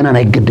 ምእመናን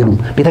አይገደሉም፣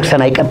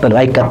 ቤተክርስቲያን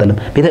አይቀጥልም፣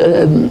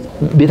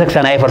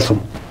 ቤተክርስቲያን አይፈርስም።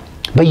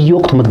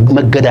 በየወቅቱ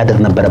መገዳደር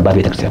ነበረባት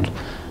ቤተክርስቲያን።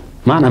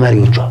 ማን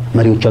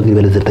መሪዎቿ ግን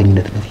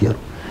በለዘብተኝነት ይያሉ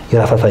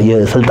የራሳቸው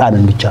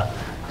የስልጣንን ብቻ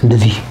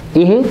እንደዚህ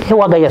ይሄ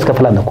ዋጋ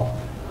ያስከፍላል ነው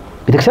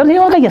ቤተክርስቲያን ይሄ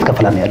ዋጋ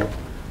ያስከፍላል ነው ያለው።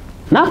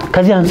 እና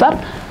ከዚህ አንፃር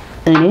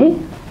እኔ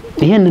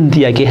ይሄንን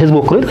ጥያቄ ህዝብ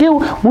ወክሎ ይሄው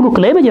ሙሉ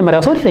ክላይ መጀመሪያ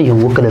ሰው ይሄው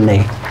ወክልና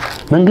ይሄ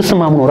መንግስት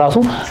ማምኖ ራሱ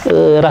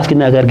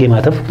ራስኪና ጋርጌ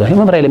ማተፍ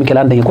መምሪያ ለሚከላ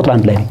አንደኛ ቁጥር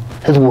አንድ ላይ ነው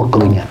ህዝብ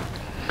ወክሎኛል።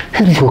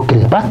 ህዝብ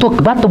ወክሎ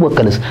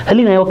ባትወክልስ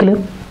ህሊና አይወክልም?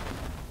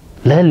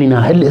 ለህሊና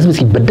ህዝብ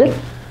ሲበደል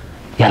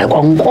ያለ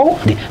ቋንቋ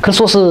እንዴ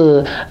ክርስቶስ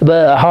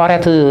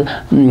በሐዋርያት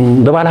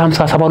በባለ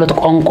 50 72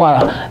 ቋንቋ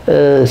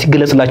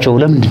ሲገለጽላቸው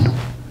ለምንድን ነው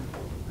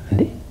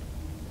እንዴ?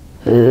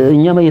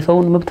 እኛም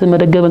የሰውን መብት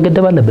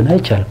መገደብ አለብን?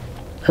 አይቻልም።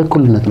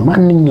 እኩልነት ነው።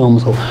 ማንኛውም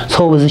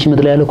ሰው በዚህ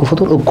ምድር ላይ ያለው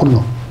ፍጡር እኩል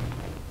ነው።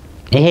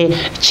 ይሄ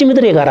እቺ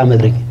ምድር የጋራ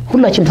ምድር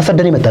ሁላችንም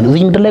ተሰደን የመጣን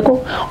እዚህ ምድር ላይ እኮ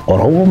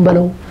ኦሮሞም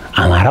በለው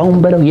አማራውም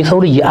በለው የሰው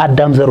ልጅ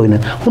የአዳም ዘር ሆነ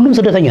ሁሉም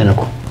ስደተኛ ነው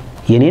እኮ።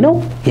 የኔ ነው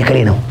የከሌ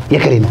ነው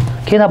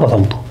ከየት አባቱ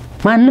አምጡ?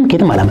 ማንም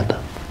ከየትም አላመጣ።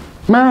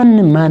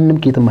 ማንም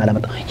ከየትም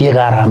አላመጣ።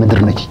 የጋራ ምድር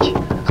ነች እቺ፣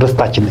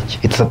 ርስታችን ነች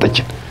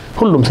የተሰጠችን።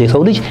 ሁሉም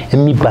የሰው ልጅ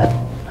የሚባል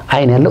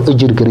አይን ያለው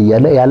እጅ እግር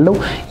ያለው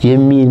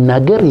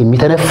የሚናገር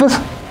የሚተነፍስ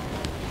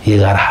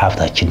የጋራ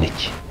ሀብታችን ነች።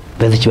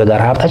 በዚች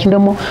በጋራ ሀብታችን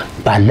ደግሞ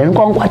ባለን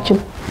ቋንቋችን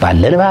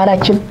ባለን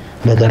ባህላችን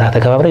በጋራ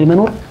ተከባብረን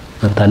መኖር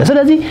መብት አለ።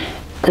 ስለዚህ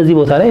እዚህ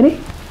ቦታ ላይ እኔ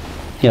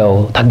ያው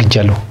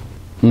ታግጃለሁ።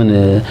 ምን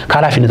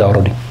ካላፊነት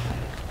አወረዱኝ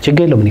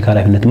ችግር የለውም። እኔ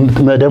ካላፊነት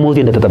ደሞዜ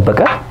እንደተጠበቀ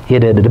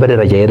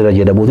በደረጃ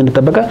ደሞዜ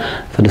እንደተጠበቀ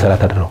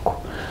ስንሰራት አደረኩ።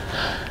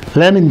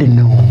 ለምንድን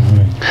ነው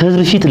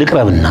ህዝብ ፊት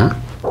ልቅረብና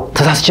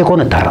ተሳስቼ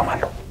ከሆነ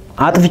ታረማለሁ፣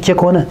 አጥፍቼ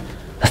ከሆነ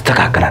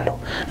አስተካክላለሁ።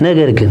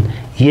 ነገር ግን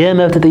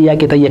የመብት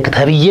ጥያቄ ጠየቅ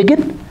ተብዬ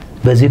ግን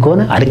በዚህ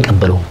ከሆነ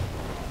አልቀበለውም።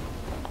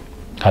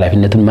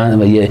 ኃላፊነትን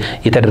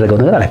የተደረገው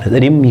ነገር ኃላፊነት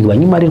እኔም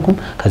ይግባኝም አልኩም።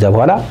 ከዛ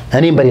በኋላ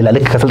እኔም በሌላ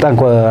ልክ ከስልጣን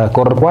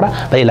ከወረድኩ በኋላ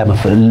በሌላ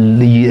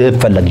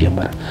መፈለግ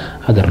ጀመረ።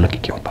 ሀገር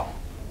ለቅቄ ወጣሁ።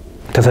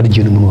 ተሰድጄ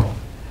ነው የምኖረው።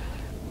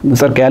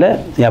 ጽድቅ ያለ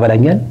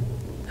ያበላኛል፣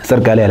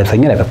 ጽድቅ ያለ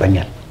ያለብሰኛል፣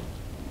 ያጠጣኛል።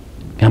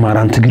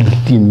 የአማራን ትግል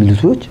የሚሉ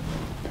ሰዎች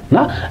እና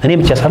እኔ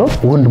ብቻ ሳልሆን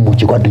ወንድሞቼ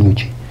ጓደኞቼ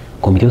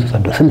ኮሚቴው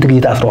ተሰደው ስንት ጊዜ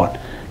ታስረዋል።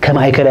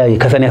 ከማይከላዊ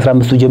ከሰኔ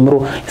 15 ጀምሮ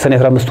ሰኔ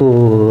 15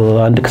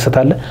 አንድ ክስተት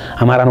አለ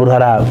አማራን ወደ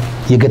ኋላ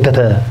የገተተ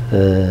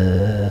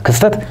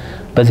ክስተት።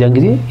 በዚያን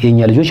ጊዜ የኛ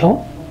ልጆች አሁን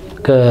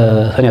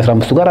ከሰኔ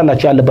 15 ጋር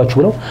አላችሁ ያለባችሁ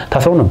ብለው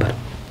ታስረው ነበር።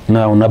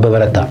 እና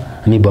በበረታ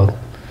የሚባሉ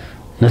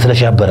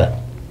ነስለሽ ያበረ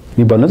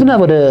የሚባሉ ነዝና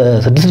ወደ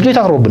 6 ልጆች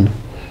ታስረውብን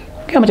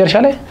ከመጨረሻ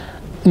ላይ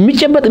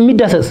የሚጨበጥ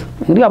የሚዳሰስ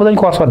እንግዲህ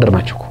አብዛኛው አርሶ አደር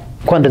ናቸው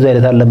እንኳን እንደዛ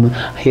አይነት አለም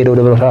ሄደው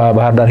ደብረ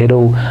ባህር ዳር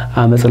ሄደው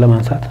አመጽ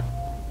ለማንሳት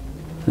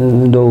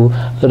እንደው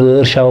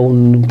እርሻውን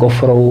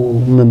ቆፍረው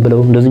ምን ብለው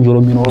እንደዚህ ጆሮ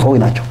የሚኖሩ ሰው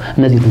ናቸው።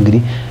 እነዚህ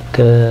እንግዲህ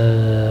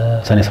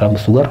ከሰኔ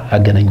 15 ጋር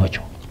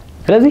ያገናኟቸው።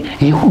 ስለዚህ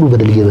ይሄ ሁሉ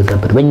በደል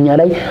እየበዛበት በእኛ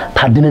ላይ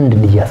ታድነን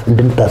እንድንያዝ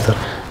እንድንታሰር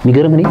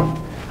የሚገርም እኔ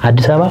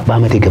አዲስ አበባ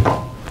በአመት የገባው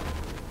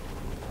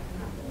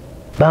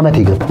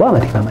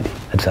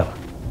አዲስ አበባ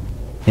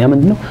ያ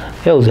ምንድነው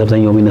ያው እዚህ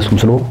አብዛኛው የሚነሱም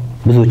ስለሆነ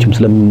ብዙዎችም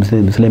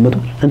ስለሚመጡ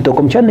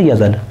እንጠቆም ቻል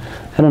እንያዛለን።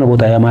 ያልሆነ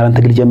ቦታ የአማራን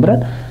ትግል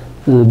ጀምረን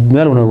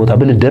ያልሆነ ቦታ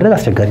ብንደረግ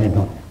አስቸጋሪ ነው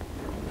የሚሆነው።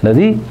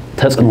 ስለዚህ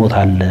ተጽኖት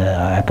አለ።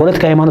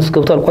 ፖለቲካ ሃይማኖት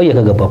ገብቷል። ቆየ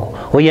ከገባኩ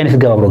ወያኔ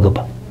ስገባ አብሮ ገባ።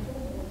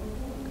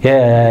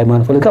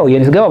 የሃይማኖት ፖለቲካ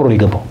ወያኔ ስገባ አብሮ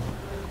ይገባው።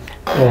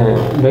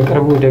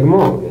 በቅርቡ ደግሞ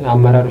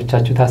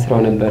አመራሮቻችሁ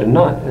ታስረው ነበርና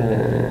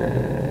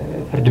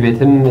ፍርድ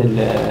ቤትም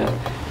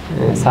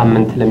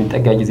ለሳምንት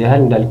ለሚጠጋ ጊዜ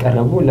ያህል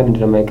እንዳልቀረቡ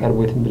ለምንድነው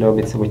የማይቀርቡት ብለው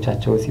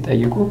ቤተሰቦቻቸው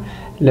ሲጠይቁ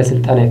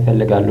ለስልጣን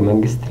ይፈልጋሉ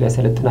መንግስት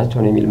ለሰለጥናቸው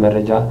ነው የሚል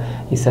መረጃ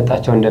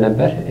ይሰጣቸው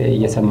እንደነበር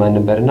እየሰማን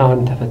ነበርና አሁን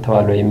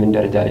ተፈተዋል ወይ ምን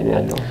ደረጃ ላይ ነው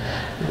ያለው?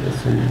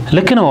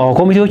 ልክ ነው።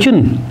 ኮሚቴዎችን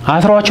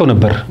አስረዋቸው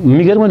ነበር።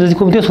 የሚገርመው እንደዚህ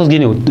ኮሚቴ 3 ጊዜ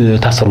ነው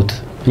ታሰሩት።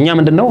 እኛ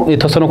ምንድነው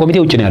የተወሰነው ኮሚቴ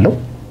ውጪ ነው ያለው።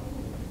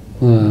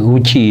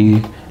 ውጪ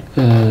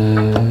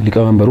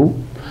ሊቀመንበሩ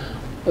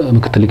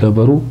ምክትል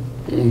ሊቀመንበሩ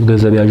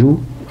ገንዘብ ያዡ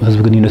ህዝብ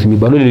ግንኙነት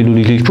የሚባሉ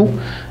ሌሎቹ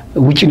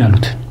ውጪ ነው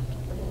ያሉት።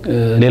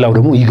 ሌላው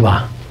ደግሞ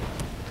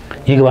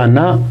ይግባና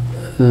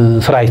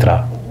ስራ ይስራ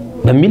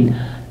በሚል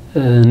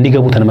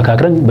እንዲገቡ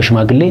ተነመካክረን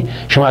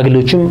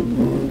ሽማግሌዎችም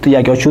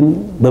ጥያቄዎቹን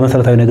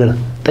በመሰረታዊ ነገር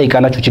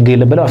ጠይቃላችሁ ችግር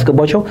የለም ብለው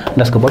አስገባቸው።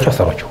 እንዳስገባቸው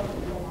አሰሯቸው።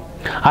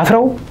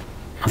 አስረው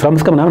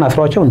 15 ቀን ምናምን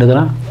አስሯቸው እንደገና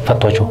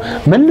ፈቷቸው።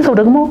 መልሰው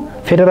ደግሞ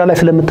ፌደራል ላይ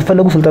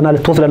ስለምትፈልጉ ስልጣና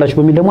ልትወስዳላችሁ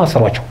በሚል ደግሞ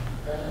አሰሯቸው።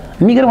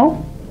 የሚገርመው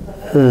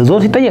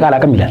ዞን ሲጠየቅ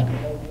አላቀም ይላል።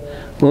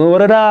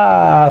 ወረዳ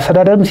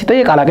አስተዳደርም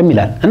ሲጠየቅ አላቀም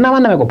ይላል። እና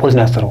ማን ነው ፖሊስ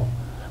ነው ያሰረው?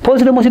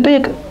 ፖሊስ ደግሞ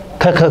ሲጠየቅ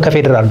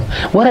ከፌደራል ነው።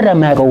 ወረዳ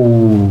የማያውቀው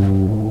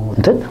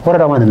እንትን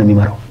ወረዳ ማን ነው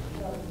የሚመራው?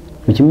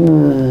 ምንም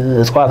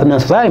እጽዋትና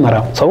እንስሳ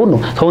አይመራም። ሰው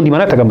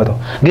እንዲመራ ተቀመጠው።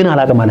 ግን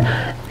አላቀም አለ።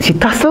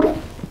 ሲታሰሩ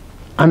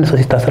አንድ ሰው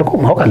ሲታሰር እኮ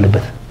ማወቅ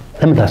አለበት።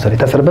 ለምን ታሰረ?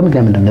 የታሰረበት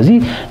ምክንያት ምንድነው? እዚህ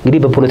እንግዲህ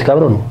በፖለቲካ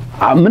ብለው ነው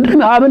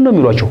ምንድነው አብን ነው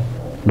የሚሏቸው።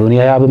 እንደሆነ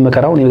ያብን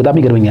መከራው ነው በጣም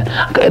ይገርመኛል።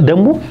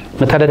 ደግሞ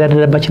መተዳደሪያ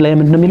ደንባችን ላይ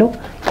ምንድነው የሚለው?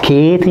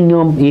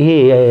 ከየትኛውም ይሄ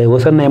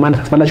ወሰንና የማንነት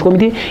አስመላሽ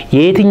ኮሚቴ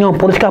የየትኛውም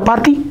ፖለቲካ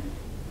ፓርቲ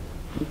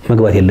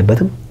መግባት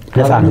የለበትም።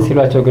 ለሳን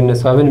ሲሏቸው ግን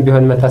እነሱ አብን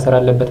ቢሆን መታሰር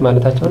አለበት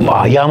ማለታቸው ነው።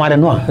 ያ ማለት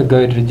ነው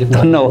ህጋዊ ድርጅት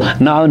ነው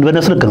እና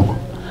በነሱ ልክ ነው።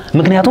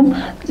 ምክንያቱም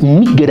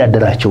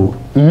የሚገዳደራቸው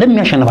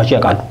እንደሚያሸንፋቸው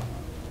ያውቃሉ።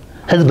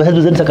 በህዝብ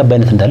ዘንድ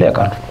ተቀባይነት እንዳለው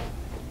ያውቃሉ።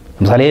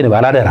 ለምሳሌ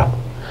ባላደራ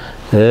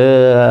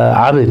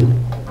አብን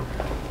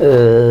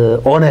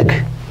ኦነግ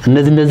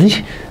እነዚህ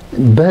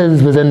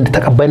በህዝብ ዘንድ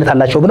ተቀባይነት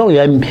አላቸው ብለው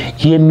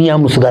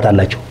የሚያምኑ ስጋት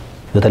አላቸው።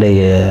 በተለይ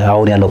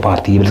አሁን ያለው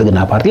ፓርቲ የብልጽግና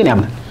ፓርቲ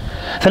ያምናል።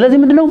 ስለዚህ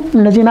ምንድነው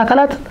እነዚህን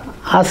አካላት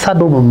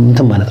አሳዶ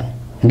እንትን ማለት ነው።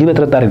 እንግዲህ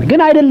በተረጣሪ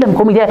ግን አይደለም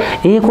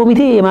ይሄ ኮሚቴ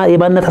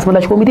የማንነት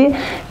አስመላሽ ኮሚቴ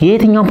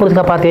የየትኛው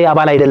ፖለቲካ ፓርቲ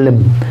አባል አይደለም።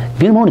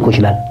 ግን መሆን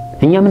ይችላል።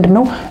 እኛ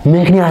ምንድነው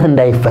ምክንያት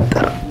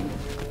እንዳይፈጠር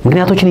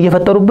ምክንያቶችን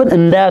እየፈጠሩብን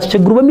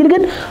እንዳያስቸግሩ በሚል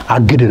ግን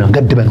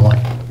ገድበነዋል።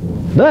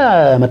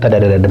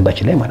 በመተዳደሪያ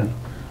ደንባችን ላይ ማለት ነው።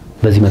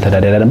 በዚህ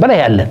መተዳደሪያ ደንብ ላይ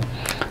ያለ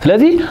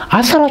ስለዚህ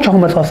አሰሯቸው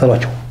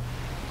አሰሯቸው።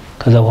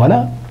 ከዛ በኋላ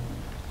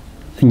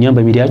እኛም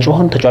በሚዲያ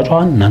ጮህን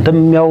ተጫጫዋን። እናንተም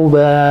ያው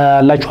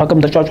ባላችሁ አቅም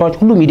ተጫጫዋችሁ።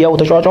 ሁሉ ሚዲያው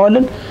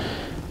ተጫጫዋለን።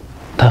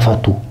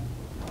 ተፈቱ።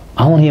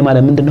 አሁን ይሄ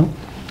ማለት ምንድነው?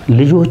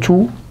 ልጆቹ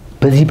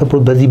በዚህ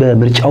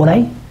በምርጫው ላይ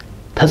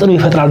ተጽዕኖ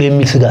ይፈጥራሉ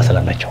የሚል ስጋት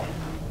ስላላቸው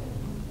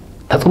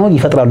ተጽዕኖ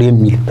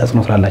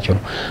ስላላቸው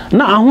ነው።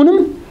 እና አሁንም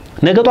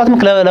ነገ ጧትም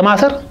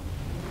ለማሰር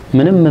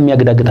ምንም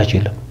የሚያገዳግታቸው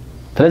የለም።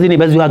 ስለዚህ እኔ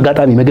በዚሁ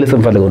አጋጣሚ መግለጽ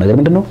እንፈልገው ነገር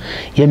ምንድነው?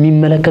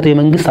 የሚመለከተው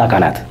የመንግስት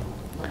አካላት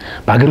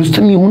በአገር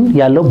ውስጥም ይሁን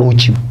ያለው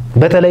በውጪም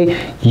በተለይ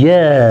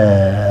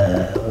የብልጽግና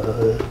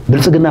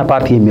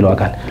ፓርቲ የሚለው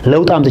አካል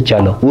ለውጥ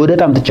አምጥቻለሁ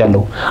ወደት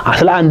አምጥቻለሁ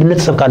ስለ አንድነት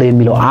ሰብካለሁ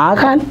የሚለው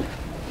አካል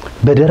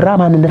በደራ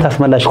ማንነት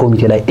አስመላሽ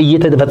ኮሚቴ ላይ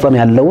እየተፈጸመ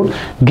ያለውን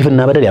ግፍና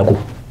በደል ያቁም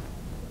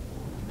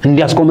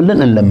እንዲያስቆምልን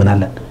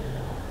እንለምናለን።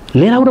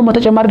 ሌላው ደግሞ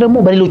ተጨማሪ ደግሞ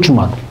በሌሎችም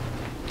አሉ።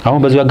 አሁን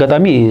በዚሁ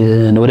አጋጣሚ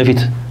ወደፊት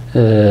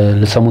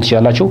ልሰሙት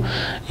ይችላልላችሁ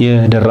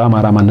የደራ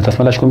አማራ ማንነት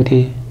አስመላሽ ኮሚቴ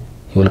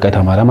የወልቃይት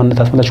አማራ ማንነት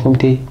አስመላሽ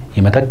ኮሚቴ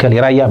የመተከል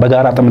የራያ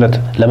በጋራ ጥምረት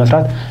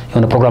ለመስራት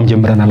የሆነ ፕሮግራም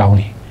ጀምረናል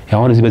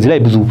አሁን እዚህ በዚህ ላይ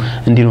ብዙ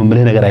እንዲህ ነው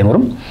ምልህ ነገር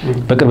አይኖርም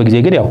በቅርብ ጊዜ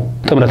ግን ያው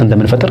ጥምረት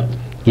እንደምንፈጥር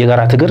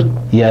የጋራ ትግል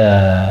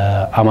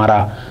የአማራ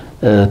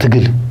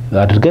ትግል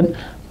አድርገን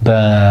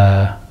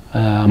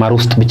በአማራ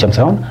ውስጥ ብቻም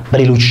ሳይሆን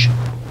በሌሎች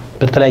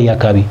በተለያየ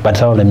አካባቢ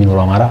በአዲስ አበባ ለሚኖሩ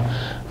አማራ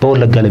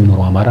በወለጋ ለሚኖሩ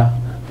አማራ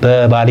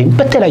በባሌ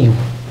በተለያዩ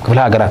ክፍለ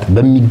ሀገራት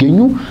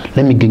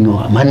ለሚገኙ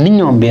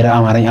ማንኛውም ብሔር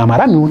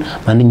አማራ የሚሆን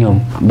ማንኛውም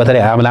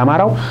በተለይ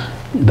አማራው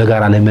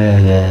በጋራ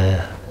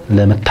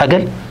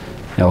ለመታገል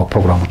ያው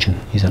ፕሮግራሞችን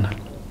ይዘናል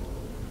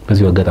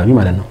በዚህ አጋጣሚ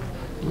ማለት ነው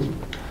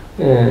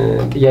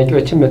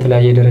ጥያቄዎችን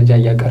በተለያየ ደረጃ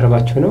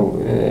ያቀርባችሁ ነው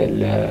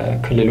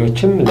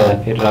ለክልሎችም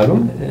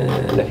ለፌደራሉም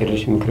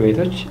ለፌደሬሽን ምክር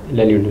ቤቶች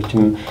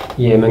ለሌሎችም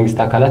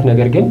የመንግስት አካላት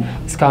ነገር ግን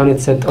እስካሁን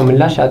የተሰጠው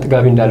ምላሽ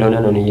አጥጋቢ እንዳልሆነ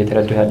ነው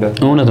እየተረዳሁ ያለው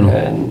እውነት ነው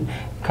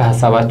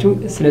ከሐሳባችሁ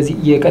ስለዚህ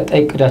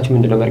የቀጣይ እቅዳችሁ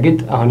ምንድነው በርግጥ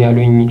አሁን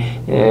ያሉኝ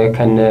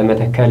ከነ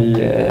መተከል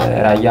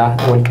ራያ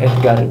ወልቃይት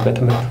ጋር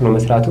በጥምረት ሆኖ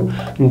መስራቱ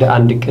እንደ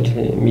አንድ እቅድ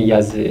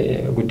የሚያዝ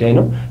ጉዳይ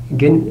ነው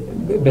ግን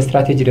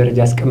በስትራቴጂ ደረጃ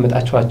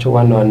ያስቀመጣችኋቸው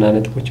ዋና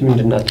ነጥቦች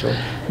ምንድናቸው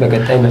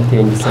በቀጣይ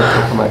መፍትሄ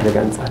እንዲሰጠው ከማድረግ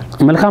አንፃር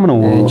መልካም ነው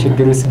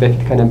ችግሩስ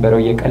በፊት ከነበረው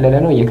እየቀለለ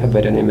ነው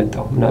እየከበደ ነው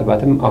የመጣው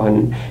ምናልባትም አሁን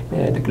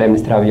ጠቅላይ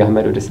ሚኒስትር አብይ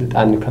አህመድ ወደ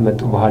ስልጣን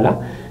ከመጡ በኋላ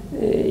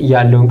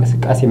ያለው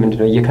እንቅስቃሴ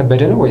ምንድነው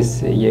እየከበደ ነው ወይስ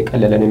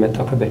እየቀለለ ነው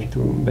የመጣው ከበፊቱ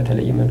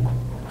በተለየ መልኩ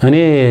እኔ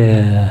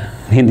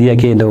ይሄን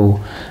ጥያቄ እንደው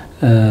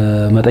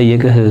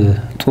መጠየቅህ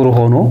ጥሩ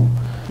ሆኖ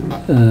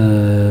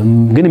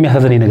ግን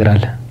የሚያሳዝነኝ ነገር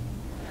አለ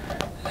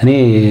እኔ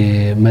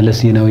መለስ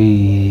ዜናዊ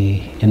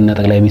እና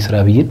ጠቅላይ ሚኒስትር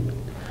አብይን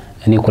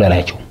እኔ እኩል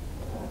አላያቸው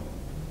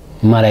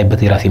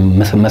ማላይበት የራሴ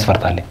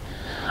መስፈርት አለ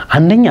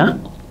አንደኛ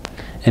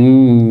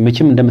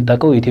መቼም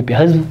እንደምታውቀው የኢትዮጵያ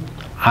ህዝብ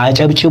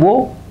አጨብጭቦ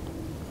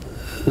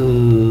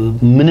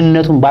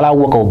ምንነቱን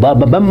ባላወቀው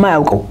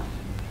በማያውቀው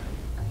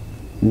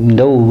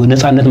እንደው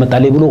ነፃነት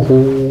መጣለይ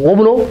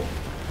ብሎ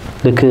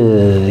ልክ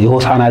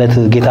የሆሳና ዕለት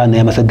ጌታን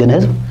ያመሰገነ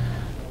ህዝብ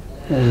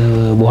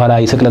በኋላ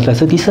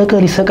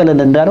ይሰቀል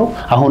እንዳለው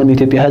አሁንም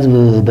የኢትዮጵያ ህዝብ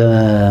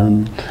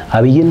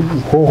በአብይን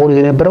ሆ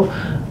የነበረው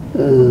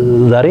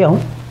ዛሬ አሁን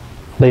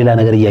በሌላ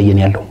ነገር እያየን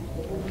ያለው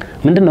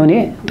ምንድነው እኔ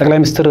ጠቅላይ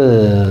ሚኒስትር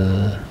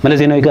መለስ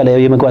ዜናዊ ጋር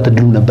የመግባት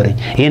እድሉ ነበረኝ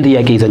ይሄን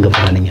ጥያቄ ይዘን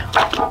ገብተናልኛ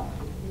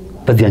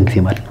በዚያን ጊዜ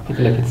ማለት ነው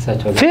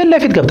ፊት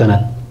ለፊት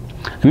ገብተናል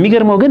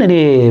የሚገርመው ግን እኔ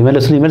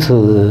መልስ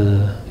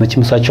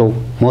መቼም እሳቸው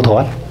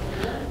ሞተዋል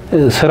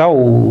ስራው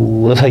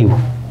ወሳዩ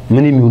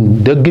ምንም ይሁን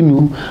ደግም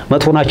ይሁን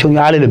መጥፎ ናቸው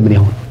አልልም እኔ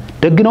አሁን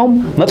ደግ ነው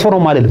መጥፎ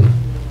ነው አልልም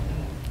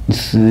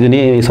እኔ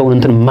ሰውን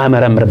እንትን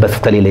ማመረምርበት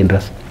ተሌለኝ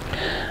ድረስ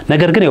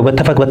ነገር ግን ያው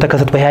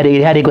በተከሰተ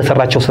በኢህአዴግ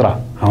በሰራቸው ስራ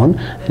አሁን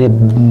እኔ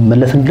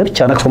መለስን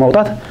ለብቻ ነቅሶ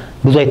ማውጣት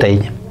ብዙ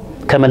አይታየኝም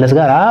ከመለስ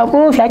ጋር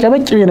አብሮ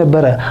ሲያጨበጭብ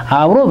የነበረ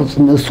አብሮ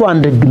እሱ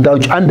አንድ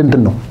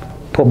እንትን ነው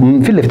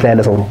ፊት ለፊት ላይ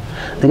ያለ ሰው ነው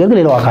ነገር ግን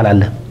ሌላው አካል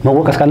አለ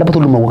መወቀስ ካለበት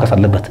ሁሉ መወቀስ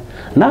አለበት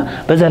እና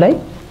በዛ ላይ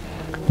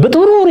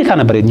በጥሩ ሁኔታ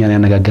ነበር የኛን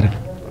ያነጋገረን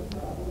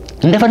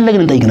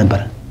እንደፈለግን እንጠይቅ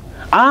ነበር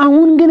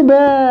አሁን ግን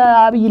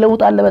በአብይ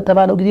ለውጥ አለ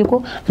በተባለው ጊዜ እኮ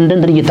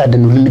እንደንትን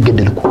እየታደን ነው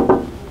ልንገደል እኮ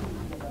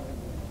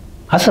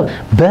አሰብ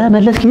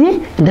በመለስ ጊዜ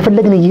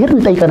እንደፈለግን ይሄን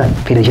እንጠይቀናል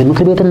ፌዴሬሽን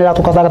ምክር ቤት እንደላቱ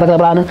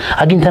ካሳከተብራን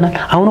አግኝተናል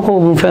አሁን እኮ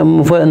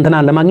እንትና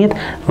ለማግኘት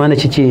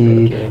ማነች እቺ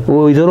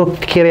ወይዘሮ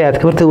ኬሪያት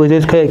ክብርት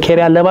ወይዘሮ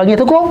ኬሪያን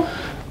ለማግኘት እኮ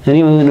እኔ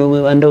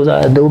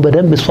እንደው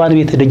በደንብ እሷን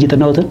ቤት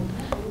ደጅጥናውትን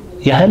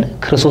ያህል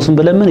ክርስቶስን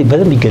በለምን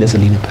በደንብ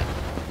ይገለጽልኝ ነበር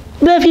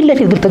በፊት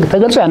ለፊት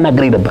ተገልጾ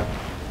ያናገረኝ ነበር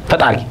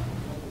ፈጣሪ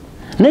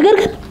ነገር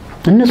ግን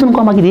እነሱን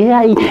እንኳን ማግኘት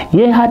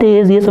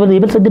የኢህአዴግ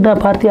የብልጽግና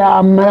ፓርቲ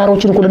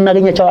አመራሮችን ሁሉ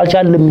እናገኛቸው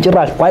አልቻለም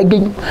ጭራሽ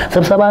አይገኙ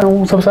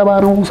ስብሰባ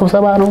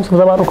ነው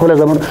ከሁለት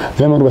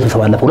ዘመኑ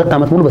በስብሰባ አለ 2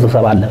 አመት ሙሉ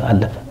በስብሰባ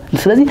አለ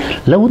ስለዚህ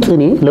ለውጥ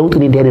እኔ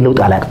እንዲህ አይነት ለውጥ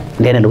አላውቅም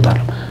እንዲህ አይነት ለውጥ አለ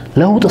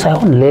ለውጥ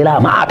ሳይሆን ሌላ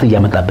ማአት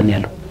እያመጣብን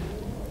ያለው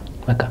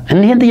በቃ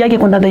እነዚህን ጥያቄ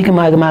ኮንታንት ጠይቅ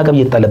ማዕቀብ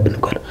እየተጣለብን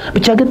እኮ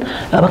ብቻ ግን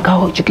በቃ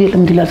ችግር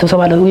የለም እንዲላ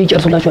ስብሰባ ላይ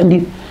ይጨርሱላችሁ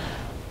እንዲህ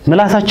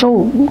ምላሳቸው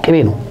ቅቤ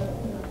ነው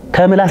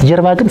ከምላስ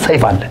ጀርባ ግን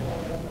ሰይፍ አለ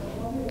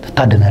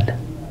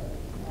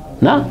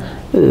ታደናለና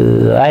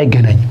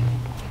አይገናኝም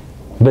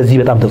በዚህ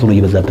በጣም ተጽዕኖ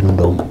እየበዛብን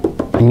እንደውም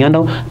እኛ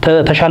ነው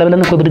ተሻለ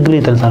ብለን እኮ ብድግ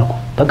ብለን ተነሳን እኮ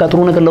በቃ ጥሩ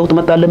ነገር ለውጥ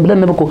መጣለን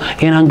ብለን እኮ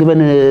ይሄን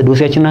አንግበን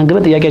ዶሲያችንን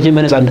አንግበን ጥያቄያችንን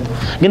በነጻነት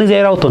ግን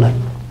እግዚአብሔር አውጥቶናል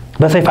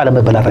በሰይፍ አለ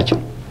መበላታችን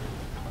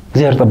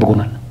እግዚአብሔር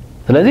ጠብቆናል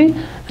ስለዚህ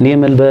እኔ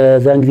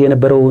በዛን ጊዜ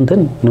የነበረው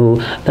እንትን ነው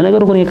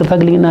ለነገሩ እኮ ይቅርታ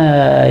ግልኝና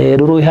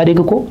የዶሮ ኢህአዴግ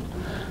እኮ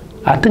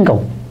አትንካው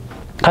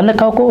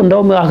ካለካው እኮ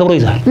እንደውም አክብሮ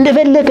ይዛል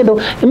እንደፈለከ ነው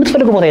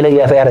የምትፈልገው ቦታ ላይ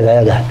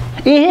ያረጋጋል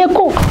ይሄ እኮ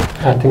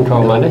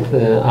አትንካው ማለት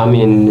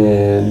አሜን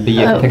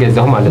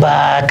በየተገዛው ማለት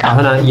በቃ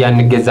አሁን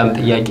ያንገዛም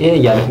ጥያቄ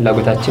ያለ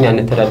ፍላጎታችን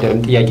ያንተዳደርም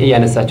ጥያቄ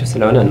ያነሳቸው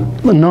ስለሆነ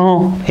ነው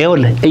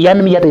ይኸውልህ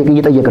ያንንም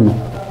እየጠየቅን ነው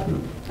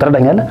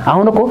ተረዳኛለህ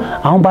አሁን እኮ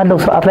አሁን ባለው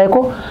ስርዓት ላይ እኮ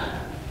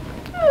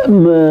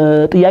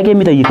ጥያቄ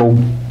የሚጠይቀው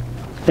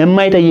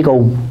የማይጠይቀው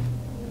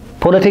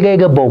ፖለቲካ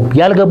የገባው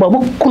ያልገባው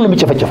ሁሉ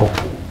የሚጨፈጨፈው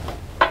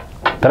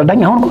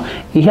ተረዳኝ አሁን እኮ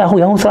ይሄ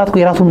አሁን ስርዓት እኮ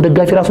የራሱን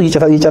ደጋፊ ራሱ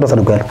እየጨረሰ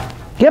ነው ያለው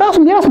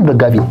የራሱን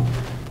ደጋፊ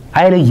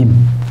አይለይም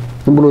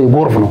ዝም ብሎ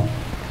ጎርፍ ነው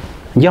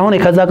እንጂ አሁን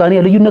ከዛ ጋር እኔ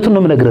ልዩነቱን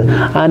ነው የምነግርህ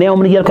እኔ አሁን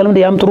ምን እያልኩ ለምን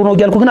ያም ጥሩ ነው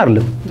እያልኩ ግን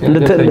አይደለም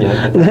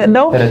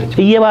እንደው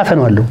እየባሰ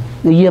ነው አለው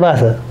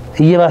እየባሰ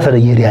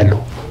እየሄደ ያለው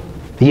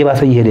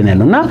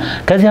እና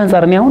ከዚህ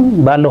አንፃር እኔ አሁን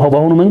ባለው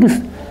ባሁኑ መንግስት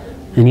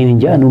እኔ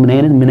እንጃ ነው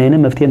ምን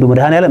አይነት መፍትሄ እንደው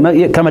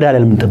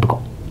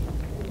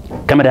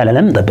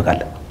ከመድኃኒዓለም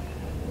እንጠብቃለን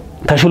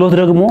ተሽሎት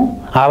ደግሞ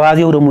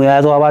አባዜው ደግሞ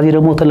የያዘው አባዜ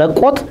ደግሞ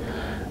ተለቆት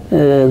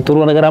ጥሩ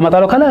ነገር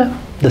አመጣለው ካለ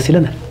ደስ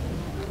ይለናል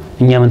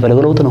እኛ ምን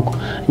ፈለገው ለውጥ ነው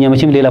እኛ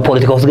መቼም ሌላ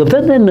ፖለቲካ ውስጥ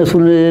ገብተን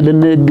እነሱን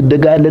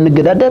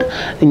ልንገዳደር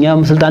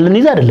እኛም ስልጣን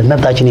ልንይዝ አይደለም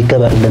መብታችን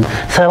ይከበርልን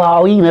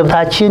ሰባዊ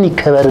መብታችን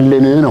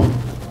ይከበርልን ነው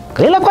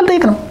ሌላ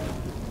ቋልጠይቅ ነው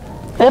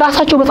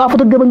ራሳቸው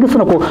በጻፉት ህገ መንግስት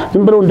ነው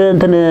ዝም ብለው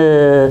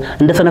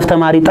እንደ ሰነፍ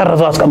ተማሪ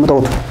ጠርዘው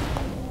አስቀምጠውት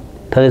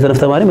ሰነፍ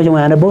ተማሪ መቼም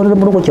ያነበው ዝም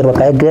ብሎ ቁጭ በቃ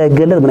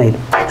ያገለል ምን አይል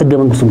ህገ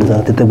መንግስቱን እንደዛ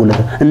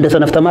ተተጎለተ እንደ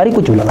ሰነፍ ተማሪ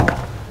ቁጭ ብሎ በቃ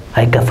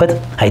አይከፈት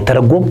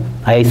አይተረጎም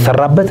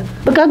አይሰራበት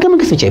በቃ ህገ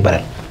መንግስት ብቻ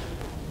ይባላል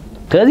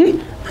ስለዚህ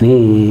እኔ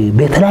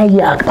በተለያየ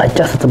አቅጣጫ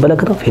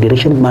ስትመለከተው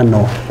ፌዴሬሽን ማን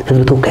ነው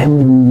ህዝብ ተወካይም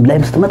ላይ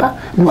ስትመጣ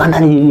ዋና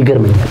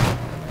ይገርመኛል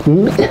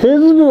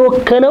ህዝብ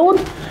ወከለውን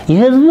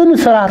የህዝብን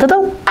ስራ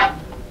ተጠው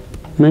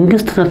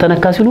መንግስት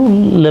ተነካ ሲሉ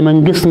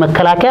ለመንግስት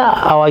መከላከያ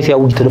አዋጅ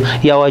ያውጅ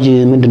ያዋጅ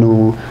ምንድነው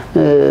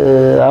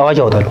አዋጅ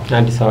ያወጣሉ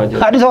አዲስ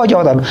አዋጅ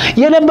ያወጣሉ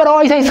የነበረው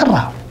አዋጅ ሳይሰራ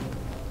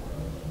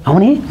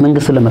አሁን ይሄ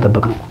መንግስት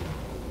ለመጠበቅ ነው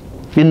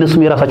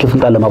የነሱም የራሳቸው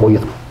ስልጣን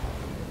ለማቆየት ነው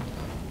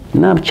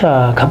እና ብቻ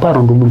ከባድ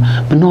ነው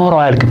ብንወራው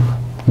አያልቅም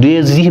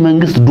የዚህ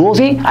መንግስት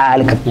ዶሴ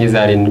አያልቅም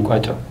የዛሬን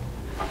እንቋጨው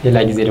ሌላ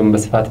ጊዜ ደግሞ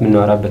በስፋት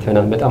ምንወራበት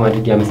ይሆናል በጣም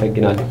አድርጌ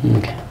አመሰግናለሁ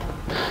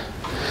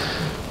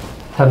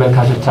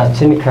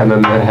ተመልካቾቻችን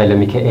ከመምህር ኃይለ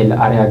ሚካኤል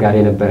አርያ ጋር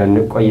የነበረን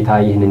ቆይታ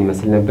ይህንን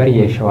ይመስል ነበር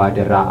የሸዋ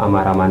ደራ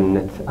አማራ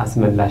ማንነት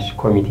አስመላሽ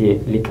ኮሚቴ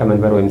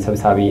ሊቀመንበር ወይም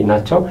ሰብሳቢ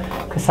ናቸው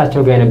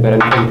ከሳቸው ጋር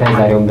የነበረን ቆይታ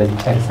ዛሬውን በዚህ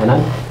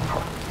ጨርሰናል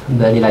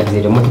በሌላ ጊዜ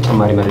ደግሞ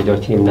ተጨማሪ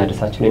መረጃዎችን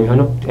የምናደርሳችሁ ነው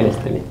የሚሆነው ጤና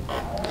ይስጥልኝ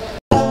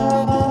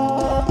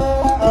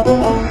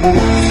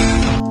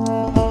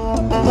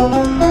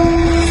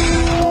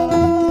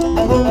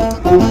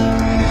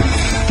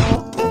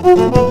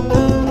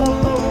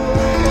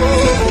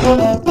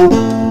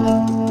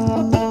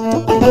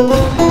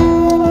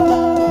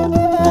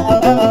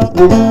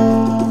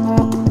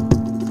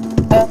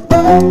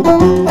Thank you.